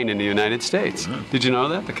United States. Mm-hmm. Did you know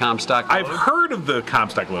that? The Comstock lode? I've heard of the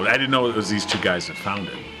Comstock lode. I didn't know it was these two guys that found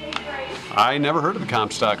it. I never heard of the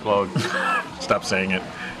Comstock load. Stop saying it.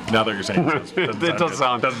 Now that you're saying it, doesn't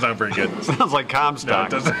sound very good. Sounds like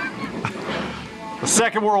Comstock. No, it doesn't. The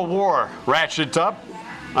Second World War ratcheted up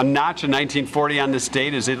a notch in 1940 on this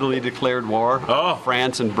date as Italy declared war. Oh.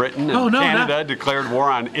 France and Britain and Canada declared war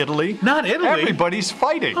on Italy. Not Italy. Everybody's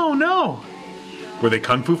fighting. Oh, no. Were they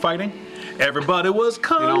kung fu fighting? Everybody was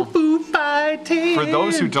kung fu fighting. For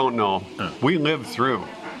those who don't know, we lived through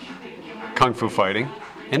kung fu fighting,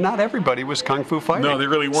 and not everybody was kung fu fighting. No, they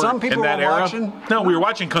really weren't. Some people in that were era. watching. No, we were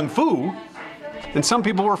watching kung fu. And some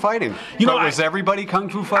people were fighting. Was everybody kung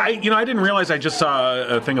fu fighting? I didn't realize. I just saw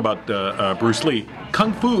a thing about Bruce Lee.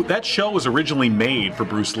 Kung Fu. That show was originally made for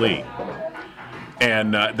Bruce Lee,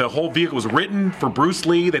 and the whole vehicle was written for Bruce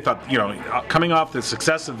Lee. They thought, coming off the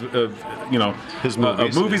success of his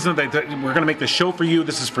movies, and they thought, we're going to make this show for you.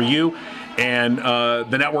 This is for you. And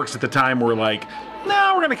the networks at the time were like,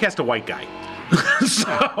 no, we're going to cast a white guy.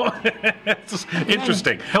 So it's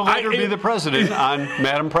interesting. He'll later be the president on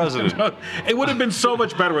Madam President. It would have been so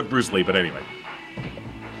much better with Bruce Lee, but anyway.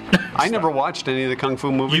 I never watched any of the kung fu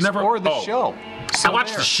movies or the show. I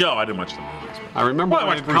watched the show. I didn't watch the movies. I remember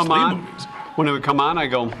when it would come on. Movies. When it would come on, I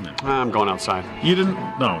go, I'm going outside. You didn't?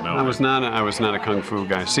 No. I was not a kung fu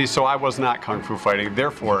guy. See, so I was not kung fu fighting.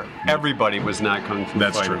 Therefore, everybody was not kung fu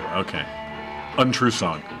That's fighting. true. Okay. Untrue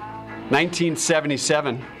song.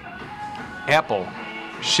 1977. Apple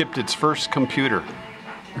shipped its first computer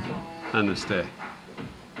on this day.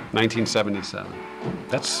 1977.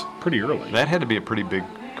 That's pretty early. That had to be a pretty big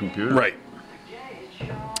computer. Right.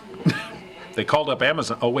 They called up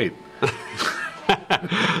Amazon. Oh, wait.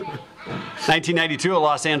 1992, a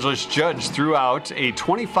Los Angeles judge threw out a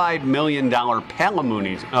 $25 million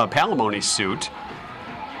palimony suit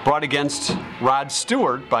brought against Rod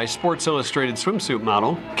Stewart by Sports Illustrated swimsuit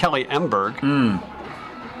model Kelly Emberg.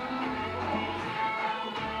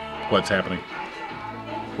 What's happening?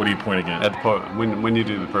 What are you pointing at? When you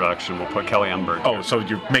do the production, we'll put Kelly Emberg. Oh, so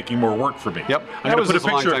you're making more work for me. Yep. I'm going to put a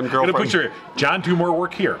picture. I'm going to picture John, do more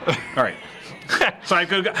work here. All right. So I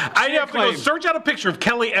have to go search out a picture of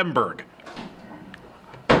Kelly Emberg.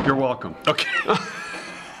 You're welcome. Okay.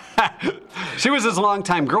 She was his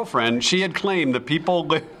longtime girlfriend. She had claimed that people.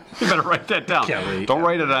 You better write that down. Kelly. Don't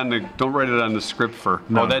write it on the script for.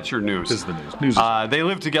 No, that's your news. This is the news. They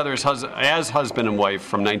lived together as husband and wife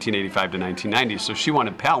from 1985 to 1990. So she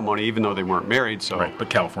wanted palimony, even though they weren't married. So right, but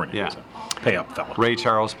California. Yeah. So pay up, fella. Ray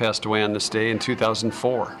Charles passed away on this day in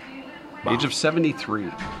 2004, age of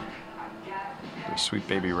 73. Sweet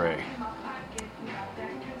baby Ray.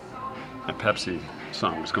 That Pepsi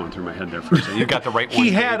song was going through my head there for a second. You got the right one.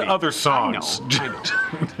 He had other songs. I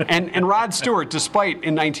know. And Rod Stewart, despite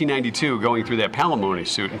in 1992 going through that palimony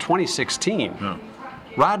suit, in 2016,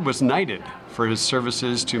 Rod was knighted for his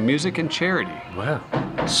services to music and charity. Wow.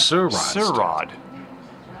 Sir Rod. Sir Rod.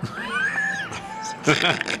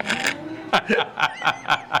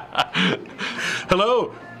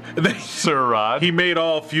 Hello. Sir Rod. He made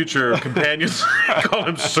all future companions call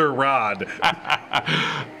him Sir Rod.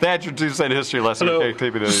 That's your 2 cent history lesson. Hello.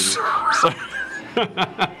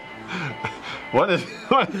 What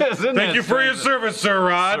is in Thank you for your service, Sir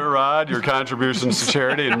Rod. Sir Rod, your contributions to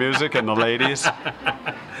charity and music and the ladies.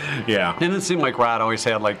 Yeah. Didn't it seem like Rod always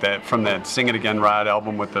had like that from that Sing It Again Rod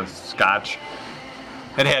album with the scotch?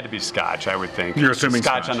 It had to be scotch, I would think. You're assuming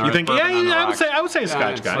scotch. On the You think? Yeah, I would say a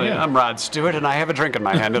scotch guy. Yeah. I'm Rod Stewart, and I have a drink in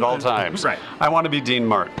my hand at all times. Right. I want to be Dean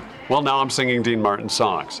Martin. Well, now I'm singing Dean Martin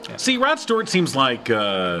songs. Yeah. See, Rod Stewart seems like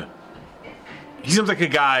a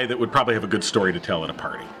guy that would probably have a good story to tell at a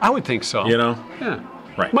party. I would think so. You know? Yeah.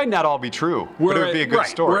 Right. Might not all be true, but it would be a good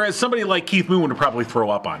story. Whereas somebody like Keith Moon would probably throw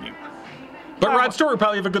up on you. But Rod Stewart would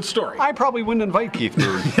probably have a good story. I probably wouldn't invite Keith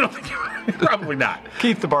Moon. You don't think probably not.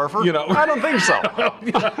 Keith the barfer? You know. I don't think so.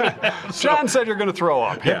 John said you're going to throw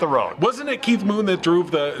up. Hit the road. Wasn't it Keith Moon that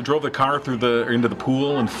drove the car into the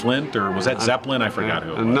pool in Flint, or was that Zeppelin? I forgot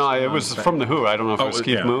who it was. No, it was from The Who. I don't know if it was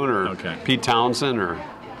Keith Moon or Pete Townsend or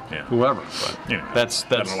whoever. But that's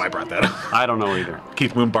I don't know why I brought that up. I don't know either.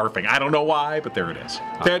 Keith Moon barfing. I don't know why, but there it is.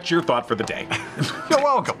 That's your thought for the day. You're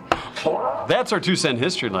welcome. That's our 2 cent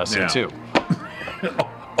history lesson too.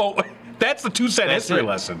 That's the 2 cent history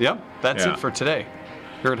lesson. Yep, that's it for today.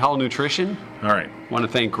 Here at Howell Nutrition. All right. Want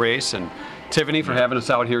to thank Grace and Tiffany for having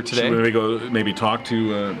us out here today. Should we go maybe talk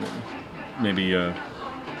to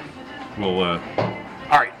we'll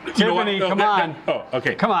all right. Tiffany, come on. Oh,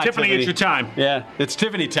 okay. Come on, Tiffany, it's your time. Yeah, it's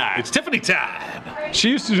Tiffany time. It's Tiffany time.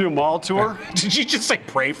 She used to do a mall tour. Did you just say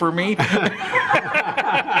pray for me?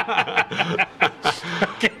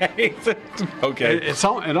 Okay. Okay. It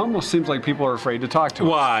almost seems like people are afraid to talk to us.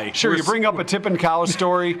 Why? Sure, you bring up a tip and cow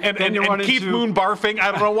story, and then you run Keith into Moon barfing.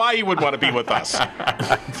 I don't know why you would want to be with us.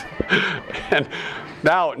 And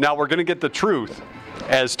now we're going to get the truth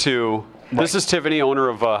as to. This is Tiffany, owner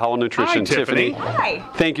of Howell Nutrition. Hi, Tiffany. Hi.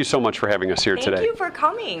 Thank you so much for having us here today. Thank you for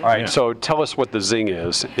coming. All right, so tell us what the Zing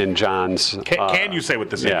is in John's. Can you say what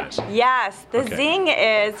the Zing is? Yes, the Zing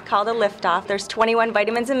is called a lift-off. There's 21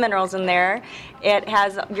 vitamins and minerals in there. It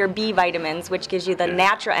has your B vitamins, which gives you the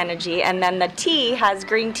natural energy, and then the tea has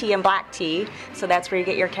green tea and black tea, so that's where you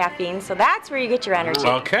get your caffeine. So that's where you get your energy.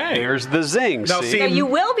 Okay. There's the Zing. Now, see? So you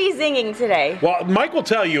will be zinging today. Well, Mike will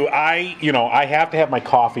tell you, I have to have my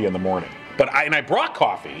coffee in the morning. And I brought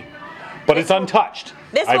coffee, but it's untouched.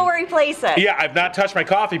 This will replace it. Yeah, I've not touched my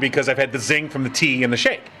coffee because I've had the Zing from the tea and the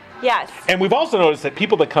shake. Yes. And we've also noticed that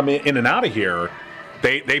people that come in and out of here,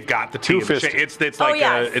 they've got the tea and the shake. It's like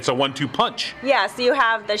it's a 1-2 punch. Yeah, so you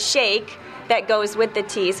have the shake that goes with the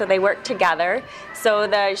tea, so they work together. So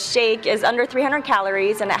the shake is under 300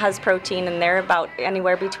 calories, and it has protein in there, about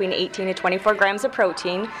anywhere between 18 to 24 grams of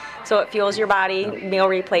protein. So it fuels your body, meal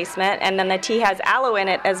replacement. And then the tea has aloe in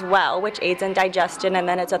it as well, which aids in digestion, and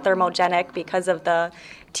then it's a thermogenic because of the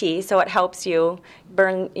tea, so it helps you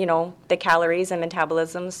burn, the calories and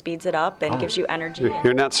metabolism, speeds it up, and gives you energy.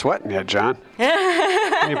 You're not sweating yet, John.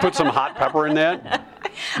 Can you put some hot pepper in that?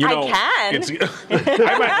 I can.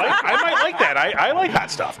 I might like that. I like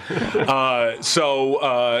hot stuff.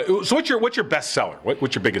 So what's your best seller?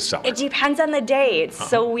 What's your biggest seller? It depends on the day. It's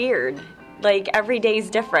so weird. Like every day is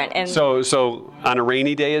different. And so on a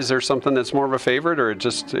rainy day, is there something that's more of a favorite, or it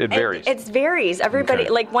varies? It varies. Everybody,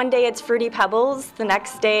 like one day it's Fruity Pebbles, the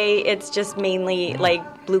next day it's just mainly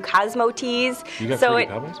like Blue Cosmo teas. You got Fruity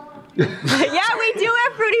Pebbles? Yeah, we do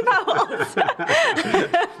have Fruity Pebbles.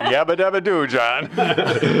 Yabba dabba do, John.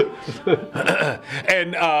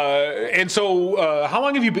 and so how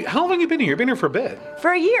long have you been here? You've been here for a bit.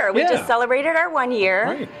 For a year. We just celebrated our 1 year.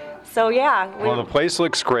 Right. So yeah. Well, the place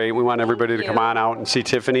looks great. We want everybody to come on out and see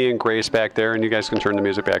Tiffany and Grace back there, and you guys can turn the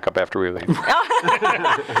music back up after we leave.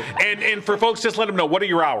 And for folks, just let them know, what are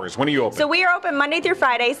your hours? When are you open? So we are open Monday through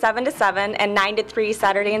Friday, 7 to 7, and 9 to 3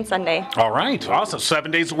 Saturday and Sunday. All right, awesome. 7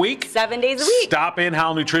 days a week. 7 days a week. Stop in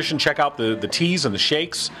Howell Nutrition, check out the teas and the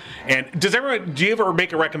shakes. And do you ever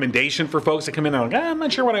make a recommendation for folks that come in and are like, I'm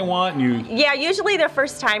not sure what I want? Yeah, usually they're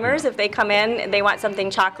first timers. If they come in, they want something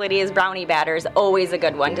chocolatey. Is brownie batter is always a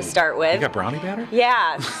good one to start with. You got brownie batter?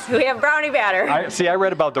 Yes, we have brownie batter. I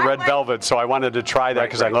read about the red velvet, so I wanted to try that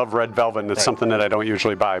because I love red velvet, and it's something that I don't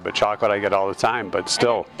usually buy. But chocolate I get all the time, but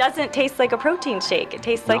still. It doesn't taste like a protein shake. It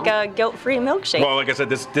tastes like a guilt-free milkshake. Well, like I said,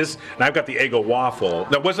 this, and I've got the Eggo waffle.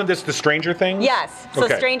 Now, wasn't this the Stranger Things? Yes. So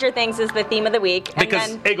Stranger Things is the theme of the week.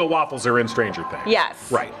 Because Eggo waffles are in Stranger Things.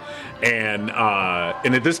 Yes. Right. And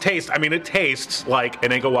it tastes like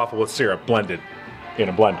an Eggo waffle with syrup blended in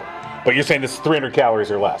a blender. But you're saying this is 300 calories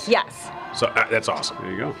or less? Yes. So that's awesome.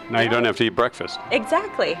 There you go. Now you don't have to eat breakfast.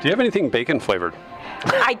 Exactly. Do you have anything bacon flavored?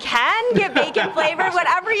 I can get bacon flavored,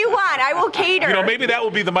 whatever you want. I will cater. Maybe that will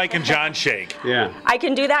be the Mike and John shake. Yeah. I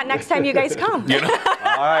can do that next time you guys come. All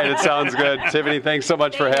right, it sounds good. Tiffany, thanks so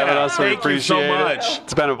much for having us. We appreciate it.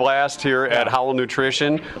 It's been a blast here at Howell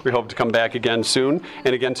Nutrition. We hope to come back again soon.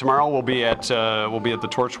 And again tomorrow we'll be at the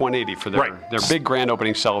Torch 180 for their big grand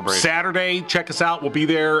opening celebration. Saturday, check us out. We'll be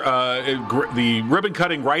there. The ribbon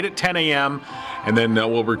cutting right at 10 a.m. And then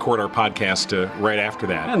we'll record our podcast right after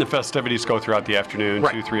that. And the festivities go throughout the afternoon,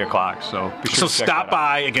 2, 3 o'clock. So be sure to check stop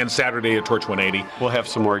by again Saturday at Torch 180. We'll have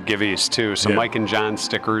some more giveaways too, some Mike and John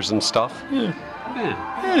stickers and stuff.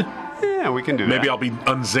 Yeah, we can do that. Maybe I'll be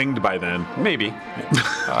unzinged by then. Maybe.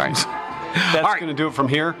 All right. That's going to do it from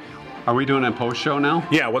here. Are we doing a post show now?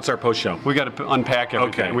 Yeah, what's our post show? We got to unpack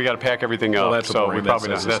everything. Okay. We got to pack everything up. Well, that's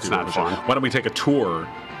that's not fun. Why don't we take a tour?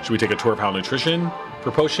 Should we take a tour of Howell Nutrition for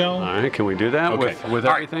post show? All right, can we do that with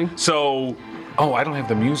everything? Right. So, I don't have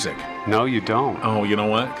the music. No, you don't. Oh, you know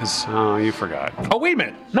what? You forgot. Oh, wait a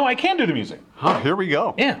minute. No, I can do the music. Oh, here we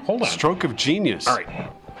go. Yeah, hold on. Stroke of genius. All right.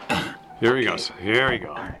 Here he goes. Here we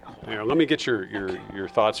go. Here, let me get your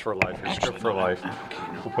thoughts for life, your script for life.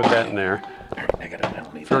 We'll put that in there. All right, I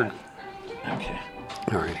got it. Okay.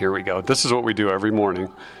 All right, here we go. This is what we do every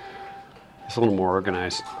morning. It's a little more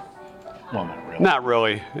organized. Well, not really. Not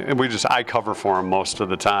really. I cover for him most of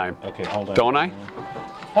the time. Okay, hold on. Don't I?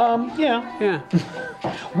 Yeah.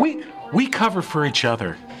 We cover for each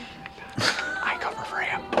other. I cover for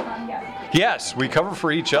him. Yes, we cover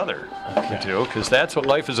for each other. Okay. We do, because that's what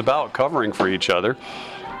life is about, covering for each other.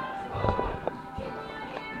 All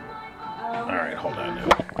right, hold on now.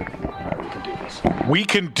 All right, we can do this. We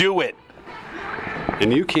can do it.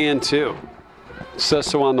 And you can too. Says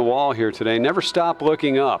so on the wall here today. Never stop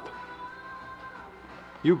looking up.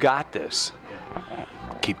 You got this.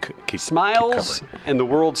 Keep Smiles, and the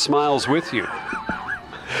world smiles with you.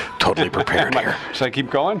 Totally prepared here. Should I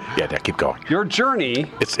keep going? Yeah, keep going. Your journey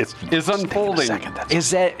is unfolding.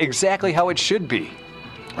 Is that exactly how it should be?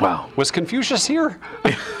 Wow. Was Confucius here?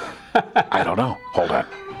 I don't know. Hold on.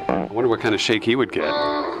 I wonder what kind of shake he would get.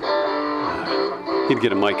 He'd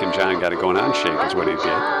get a Mike and John got it going on shake is what he'd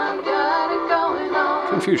get.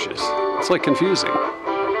 Confucius. It's like confusing.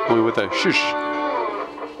 Only with a shush.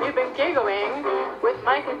 You've been giggling with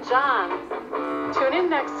Mike and John. Tune in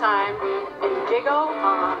next time and giggle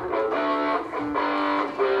on.